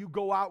it out, you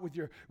go out with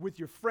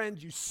your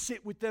friends, you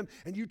sit with them,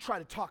 and you try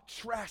to talk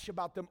trash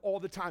about them all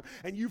the time,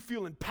 and you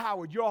feel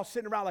empowered. You're all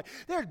sitting around like,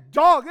 they're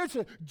dogs,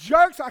 they're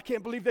jerks, I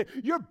can't believe that.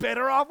 You're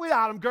better off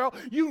without them, girl.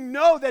 You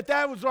know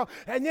that was wrong.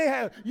 And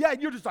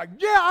you're just like,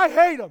 yeah, I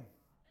hate them.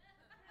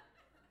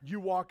 You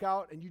walk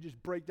out, and you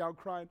just break down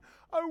crying,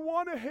 I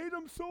want to hate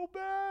them so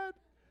bad,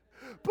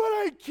 but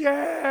I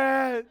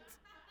can't.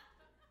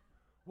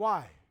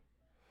 Why?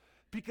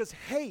 Because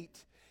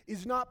hate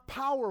is not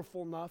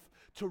powerful enough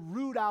to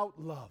root out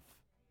love.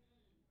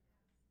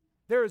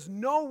 There is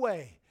no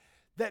way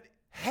that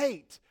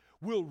hate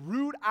will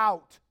root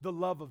out the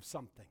love of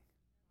something.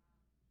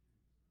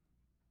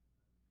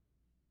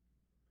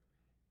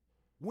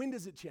 When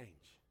does it change?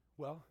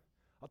 Well,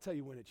 I'll tell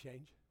you when it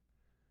changed.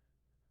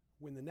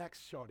 When the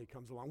next shawty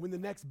comes along, when the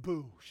next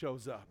boo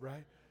shows up,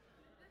 right?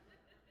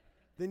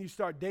 Then you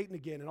start dating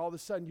again, and all of a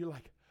sudden you're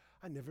like,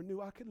 I never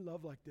knew I could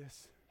love like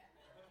this.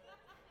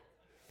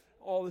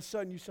 All of a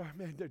sudden you start,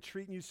 man, they're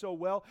treating you so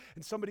well,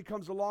 and somebody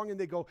comes along and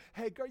they go,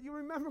 hey, girl, you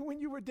remember when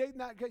you were dating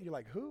that guy? You're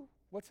like, who?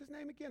 What's his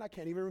name again? I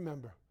can't even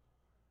remember.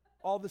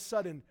 All of a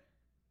sudden,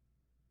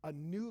 a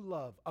new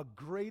love, a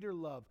greater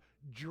love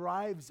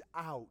drives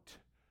out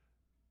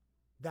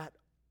that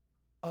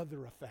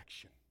other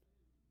affection.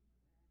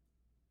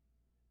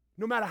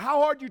 No matter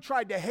how hard you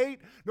tried to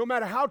hate, no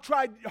matter how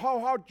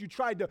hard you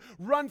tried to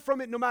run from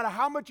it, no matter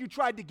how much you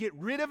tried to get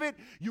rid of it,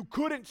 you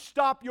couldn't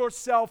stop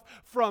yourself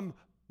from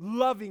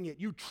loving it.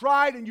 You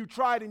tried and you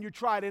tried and you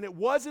tried, and it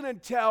wasn't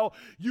until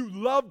you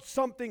loved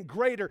something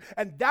greater.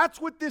 And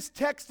that's what this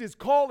text is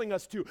calling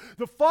us to.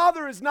 The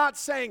Father is not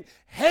saying,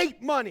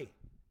 hate money.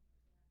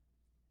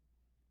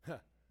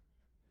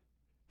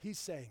 He's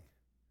saying,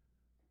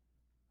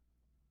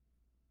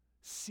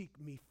 seek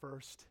me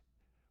first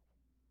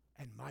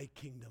and my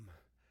kingdom,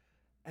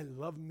 and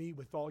love me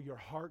with all your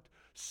heart,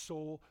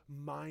 soul,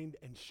 mind,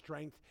 and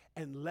strength,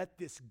 and let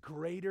this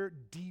greater,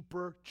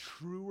 deeper,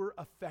 truer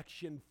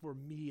affection for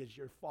me as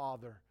your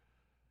Father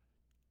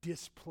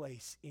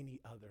displace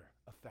any other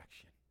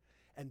affection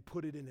and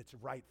put it in its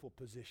rightful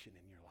position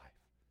in your life.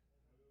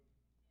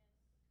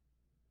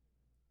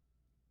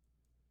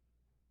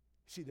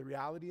 See, the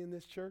reality in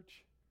this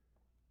church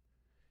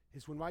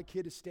is when my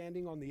kid is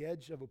standing on the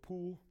edge of a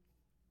pool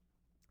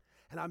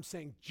and I'm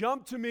saying,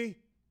 jump to me,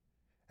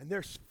 and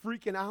they're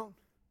freaking out.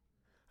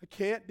 I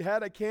can't,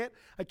 Dad, I can't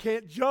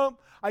jump.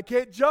 I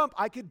can't jump.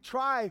 I could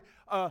try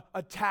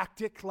a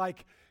tactic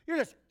like, you're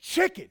just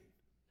chicken.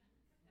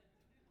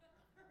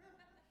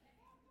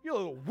 You're a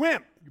little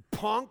wimp, you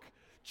punk.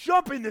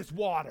 Jump in this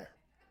water.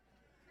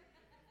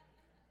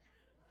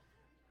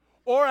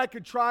 Or I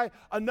could try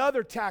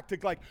another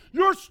tactic like,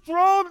 you're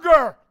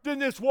stronger than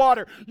this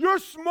water. You're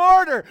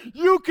smarter.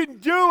 You can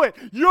do it.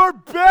 You're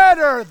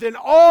better than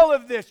all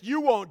of this.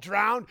 You won't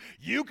drown.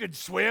 You can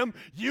swim.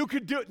 You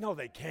can do it. No,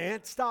 they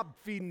can't. Stop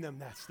feeding them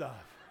that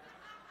stuff.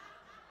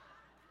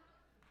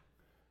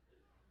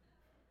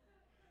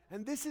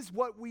 And this is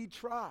what we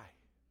try.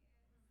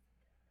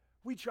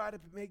 We try to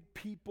make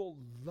people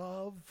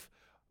love.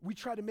 We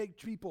try to make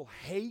people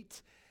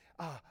hate.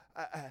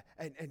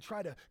 And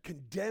try to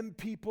condemn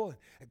people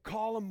and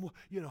call them,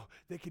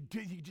 they could do,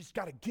 you just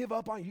got to give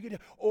up on it.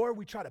 Or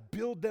we try to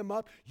build them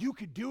up. You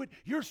could do it.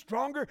 You're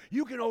stronger.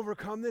 You can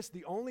overcome this.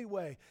 The only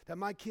way that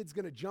my kid's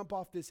going to jump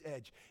off this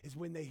edge is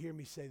when they hear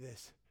me say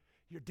this.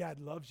 Your dad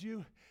loves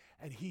you,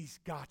 and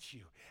he's got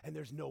you. And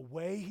there's no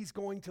way he's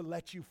going to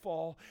let you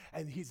fall,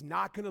 and he's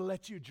not going to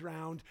let you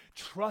drown.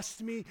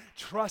 Trust me,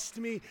 trust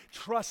me,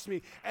 trust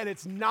me. And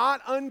it's not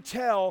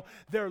until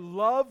their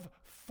love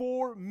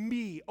for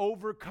me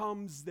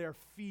overcomes their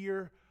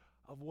fear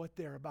of what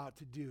they're about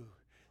to do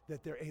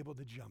that they're able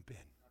to jump in.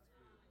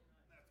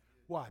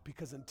 Why?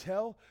 Because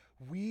until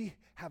we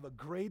have a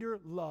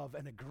greater love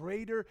and a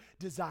greater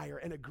desire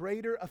and a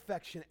greater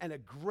affection and a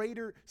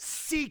greater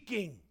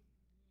seeking,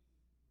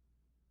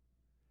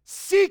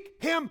 seek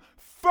him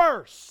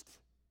first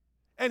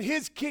and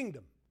his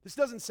kingdom. This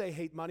doesn't say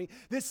hate money.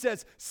 This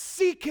says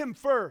seek him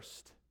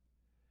first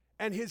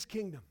and his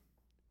kingdom.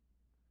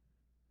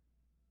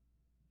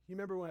 You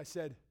remember when I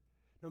said,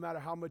 no matter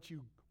how much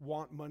you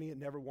want money, it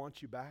never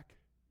wants you back?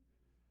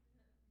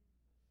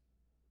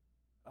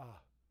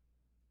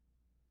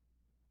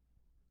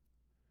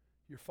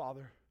 Your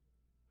Father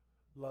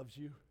loves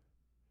you.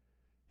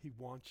 He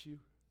wants you.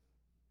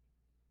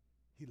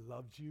 He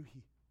loves you.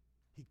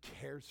 He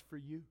cares for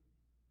you.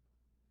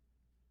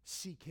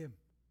 Seek him.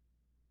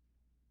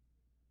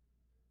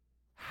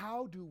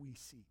 How do we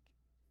seek?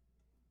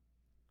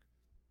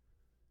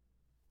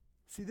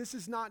 See, this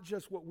is not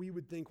just what we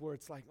would think where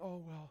it's like,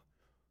 oh, well,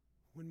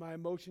 when my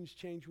emotions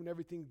change, when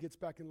everything gets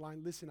back in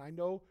line. Listen, I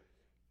know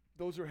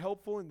those are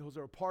helpful and those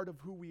are a part of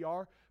who we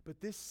are,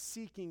 but this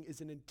seeking is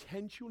an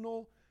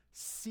intentional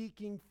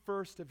seeking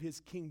first of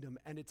his kingdom,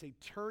 and it's a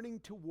turning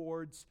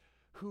towards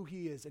who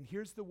he is. And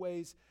here's the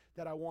ways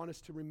that I want us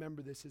to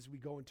remember this as we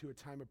go into a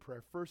time of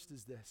prayer. First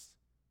is this.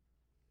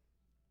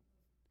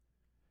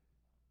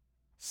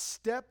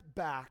 Step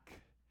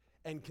back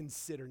and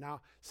consider.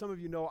 Now, some of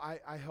you know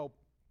I help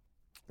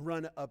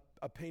run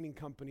a painting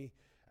company,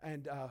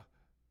 and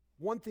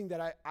one thing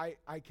that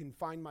I can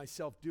find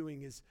myself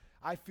doing is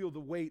I feel the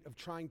weight of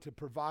trying to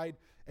provide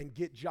and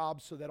get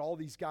jobs so that all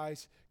these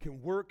guys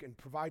can work and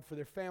provide for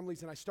their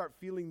families, and I start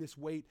feeling this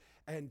weight,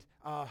 and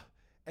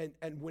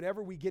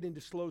whenever we get into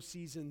slow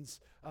seasons,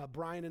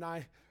 Brian and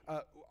I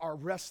are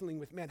wrestling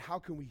with, man, how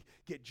can we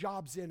get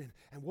jobs in,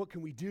 and what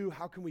can we do?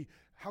 How can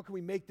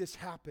we make this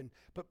happen?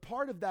 But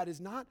part of that is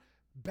not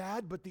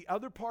bad, but the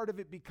other part of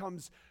it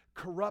becomes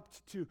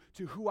corrupt to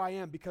who I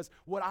am, because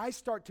what I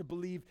start to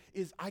believe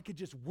is I could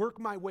just work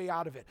my way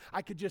out of it.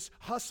 I could just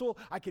hustle.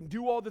 I can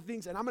do all the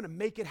things, and I'm going to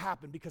make it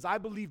happen because I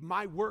believe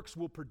my works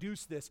will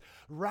produce this,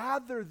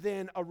 rather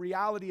than a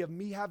reality of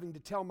me having to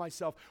tell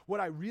myself what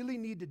I really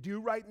need to do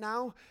right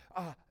now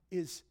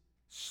is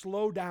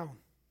slow down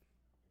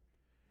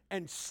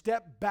and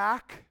step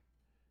back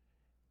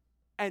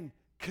and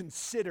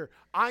consider.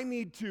 I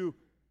need to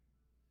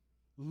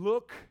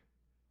look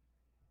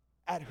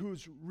at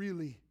who's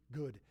really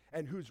good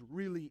and who's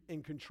really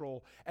in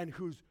control and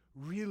who's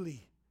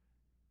really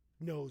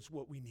knows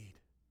what we need.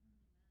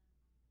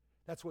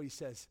 That's what he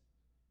says.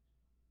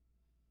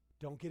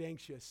 Don't get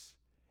anxious.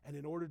 And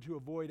in order to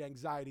avoid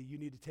anxiety, you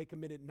need to take a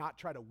minute and not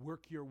try to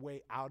work your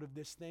way out of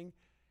this thing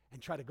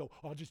and try to go,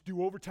 I'll just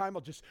do overtime.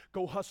 I'll just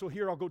go hustle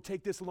here. I'll go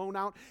take this loan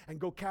out and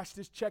go cash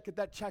this check at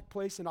that check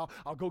place, and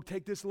I'll go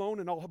take this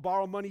loan and I'll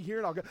borrow money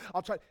here, and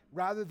I'll try.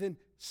 Rather than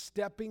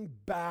stepping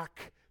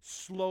back,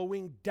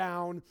 slowing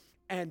down,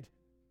 and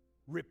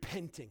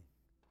repenting.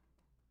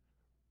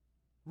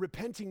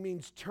 Repenting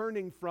means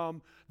turning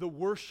from the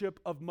worship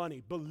of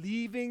money,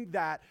 believing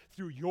that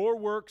through your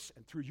works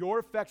and through your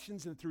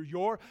affections and through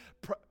your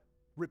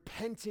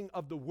repenting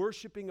of the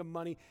worshiping of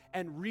money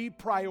and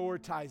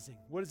reprioritizing.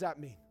 What does that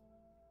mean?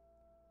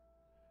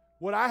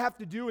 What I have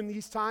to do in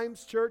these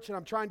times, church, and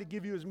I'm trying to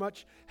give you as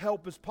much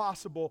help as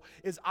possible,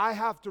 is I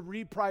have to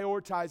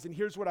reprioritize, and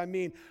here's what I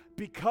mean.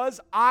 Because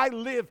I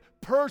live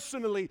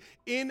personally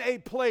in a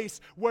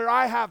place where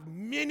I have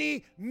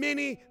many,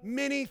 many,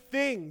 many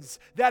things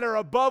that are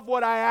above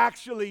what I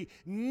actually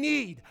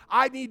need,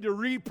 I need to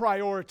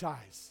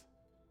reprioritize.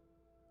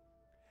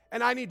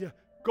 And I need to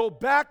go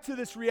back to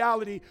this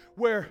reality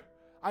where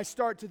I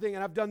start to think,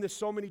 and I've done this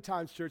so many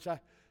times, church,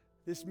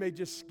 this may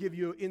just give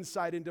you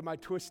insight into my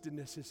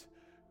twistedness, is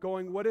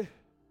going, what if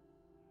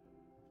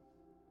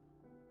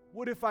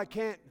I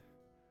can't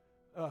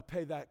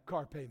pay that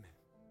car payment?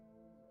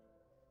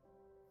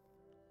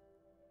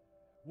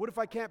 What if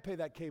I can't pay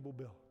that cable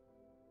bill?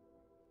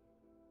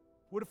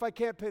 What if I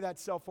can't pay that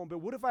cell phone bill?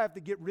 What if I have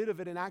to get rid of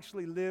it and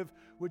actually live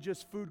with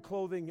just food,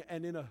 clothing,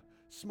 and in a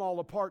small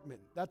apartment?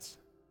 Can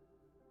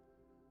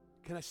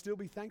I still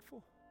be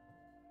thankful?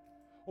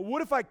 Or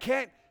what if I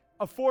can't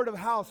afford a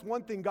house?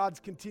 One thing God's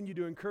continued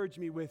to encourage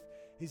me with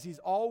is He's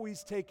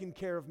always taken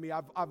care of me.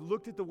 I've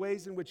looked at the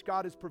ways in which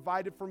God has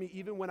provided for me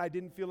even when I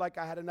didn't feel like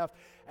I had enough.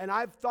 And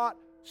I've thought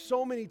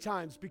so many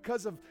times,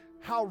 because of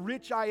how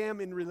rich I am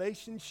in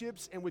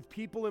relationships and with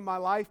people in my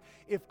life,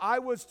 if I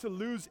was to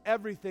lose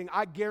everything,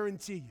 I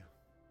guarantee you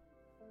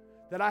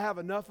that I have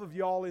enough of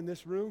y'all in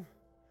this room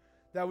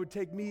that would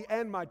take me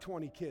and my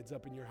 20 kids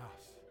up in your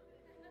house.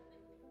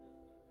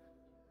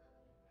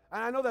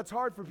 And I know that's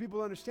hard for people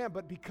to understand,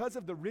 but because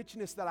of the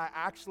richness that I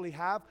actually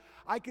have,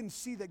 I can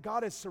see that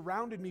God has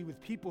surrounded me with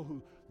people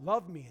who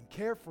love me and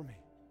care for me.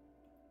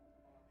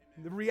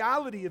 And the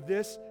reality of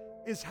this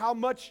is how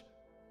much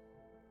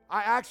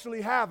I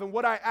actually have and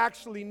what I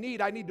actually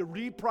need. I need to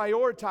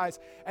reprioritize,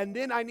 and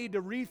then I need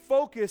to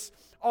refocus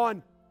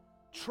on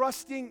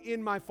trusting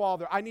in my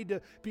Father. I need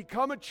to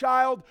become a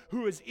child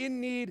who is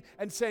in need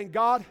and saying,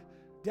 God,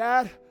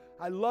 Dad,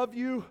 I love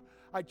you.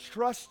 I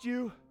trust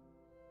you.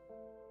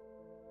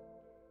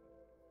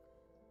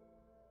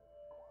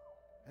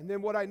 And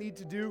then what I need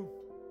to do,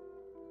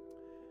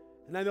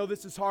 and I know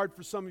this is hard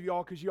for some of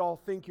y'all because y'all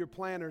think you're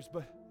planners,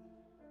 but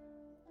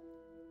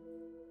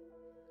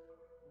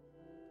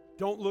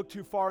don't look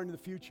too far into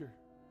the future.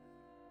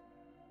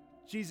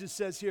 Jesus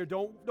says here,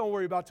 don't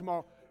worry about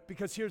tomorrow,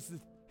 because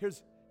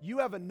you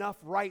have enough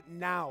right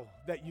now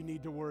that you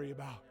need to worry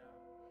about,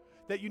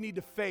 that you need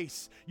to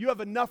face. You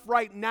have enough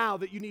right now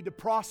that you need to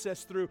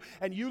process through.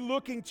 And you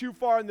looking too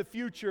far in the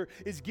future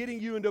is getting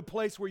you into a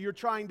place where you're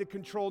trying to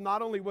control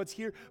not only what's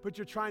here, but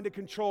you're trying to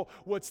control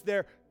what's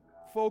there.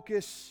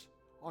 Focus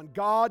on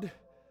God.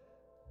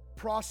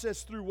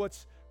 Process through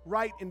what's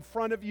right in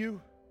front of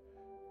you.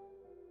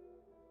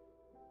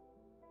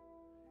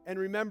 And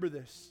remember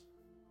this.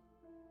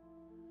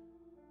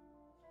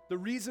 The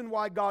reason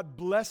why God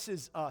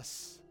blesses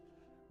us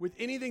with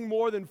anything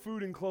more than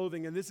food and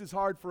clothing, and this is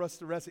hard for us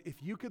to rest,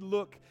 if you could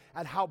look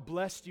at how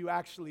blessed you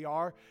actually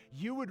are,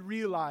 you would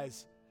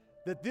realize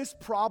that this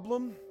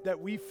problem that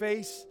we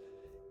face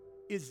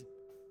is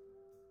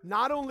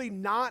not only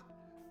not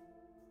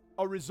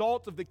a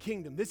result of the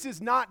kingdom, this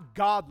is not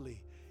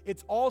godly,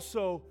 it's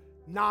also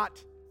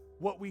not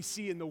what we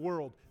see in the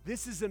world.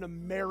 This is an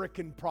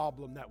American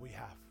problem that we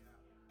have.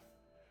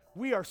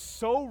 We are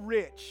so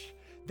rich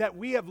that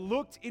we have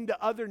looked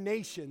into other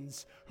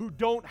nations who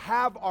don't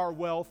have our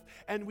wealth,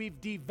 and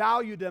we've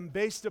devalued them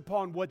based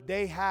upon what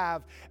they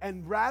have.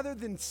 And rather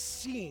than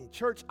seeing,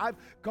 church, I've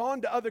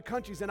gone to other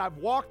countries and I've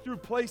walked through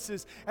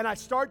places and I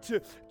start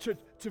to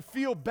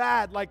feel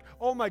bad, like,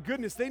 oh my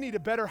goodness, they need a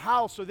better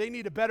house, or they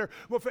need a better,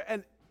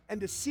 and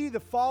to see the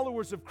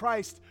followers of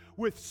Christ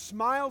with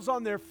smiles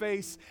on their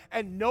face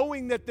and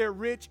knowing that they're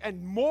rich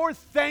and more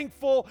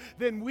thankful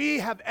than we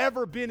have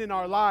ever been in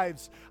our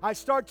lives, I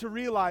start to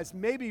realize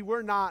maybe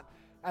we're not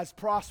as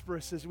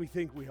prosperous as we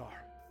think we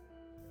are.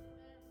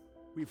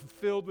 We're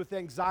filled with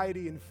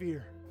anxiety and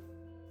fear.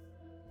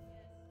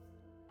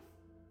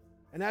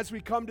 And as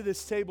we come to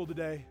this table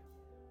today,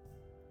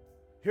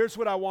 here's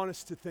what I want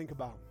us to think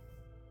about.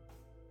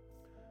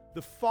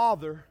 The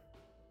Father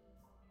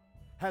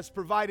has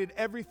provided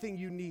everything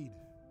you need.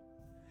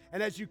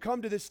 And as you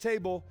come to this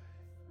table,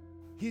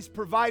 He's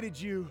provided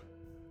you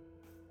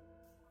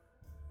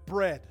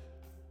bread,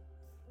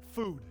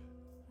 food.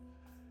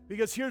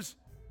 Because here's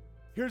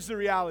the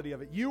reality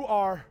of it. You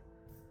are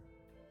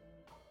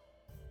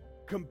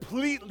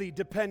completely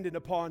dependent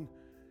upon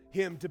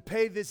Him to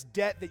pay this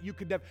debt that you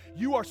could never.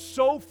 You are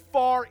so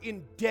far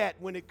in debt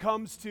when it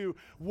comes to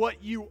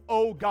what you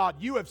owe God.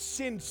 You have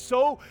sinned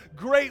so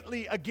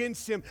greatly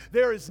against Him.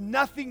 There is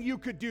nothing you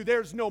could do.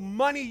 There's no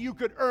money you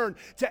could earn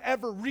to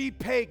ever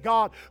repay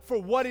God for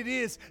what it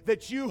is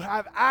that you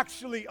have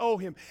actually owe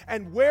Him.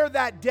 And where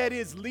that debt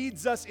is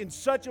leads us in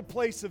such a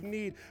place of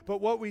need. But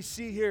what we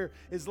see here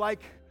is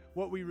like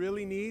what we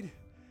really need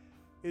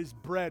is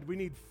bread. We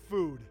need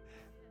food.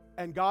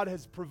 And God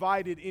has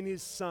provided in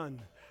His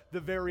Son the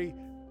very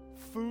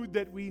food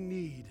that we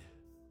need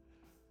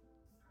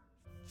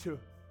to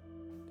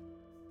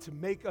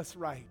make us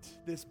right.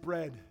 This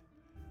bread.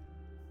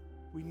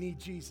 We need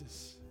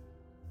Jesus.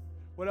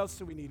 What else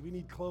do we need? We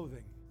need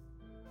clothing.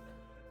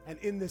 And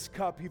in this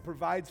cup, He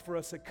provides for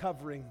us a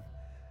covering.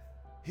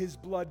 His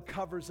blood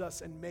covers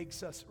us and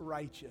makes us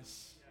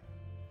righteous.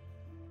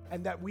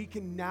 And that we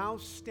can now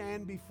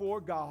stand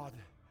before God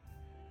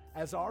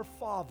as our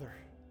Father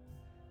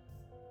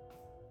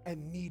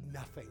and need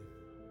nothing.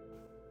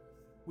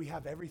 We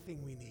have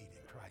everything we need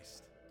in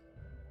Christ.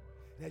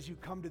 And as you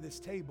come to this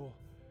table,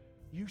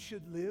 you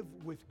should live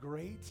with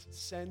great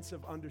sense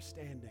of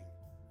understanding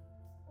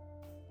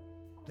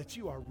that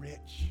you are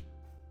rich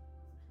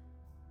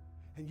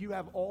and you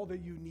have all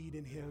that you need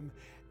in Him,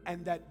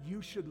 and that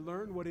you should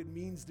learn what it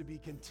means to be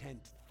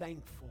content,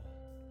 thankful,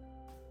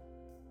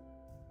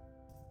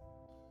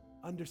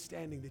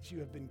 understanding that you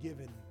have been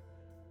given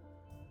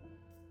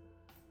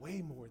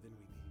way more than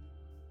we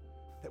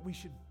need, that we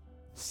should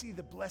see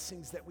the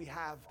blessings that we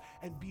have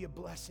and be a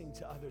blessing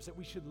to others, that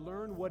we should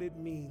learn what it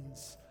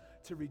means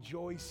to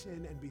rejoice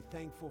in and be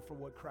thankful for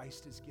what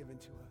Christ has given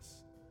to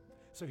us.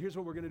 So here's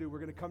what we're going to do. We're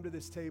going to come to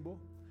this table.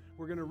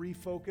 We're going to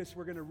refocus.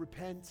 We're going to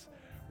repent.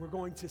 We're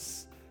going to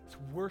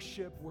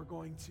worship. We're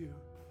going to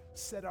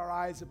set our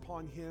eyes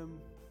upon Him.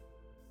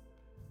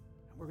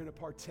 And we're going to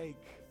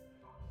partake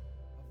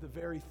of the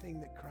very thing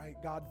that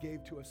God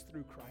gave to us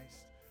through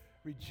Christ,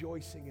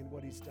 rejoicing in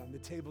what He's done. The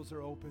tables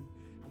are open.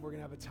 We're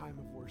going to have a time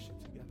of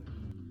worship together.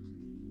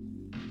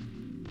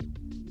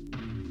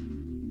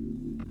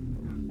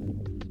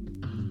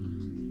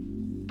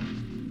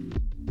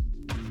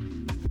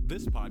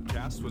 This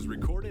podcast was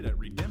recorded at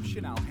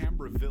Redemption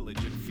Alhambra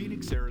Village in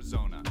Phoenix,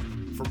 Arizona.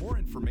 For more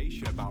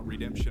information about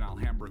Redemption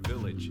Alhambra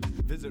Village,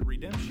 visit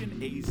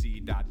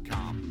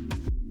redemptionaz.com.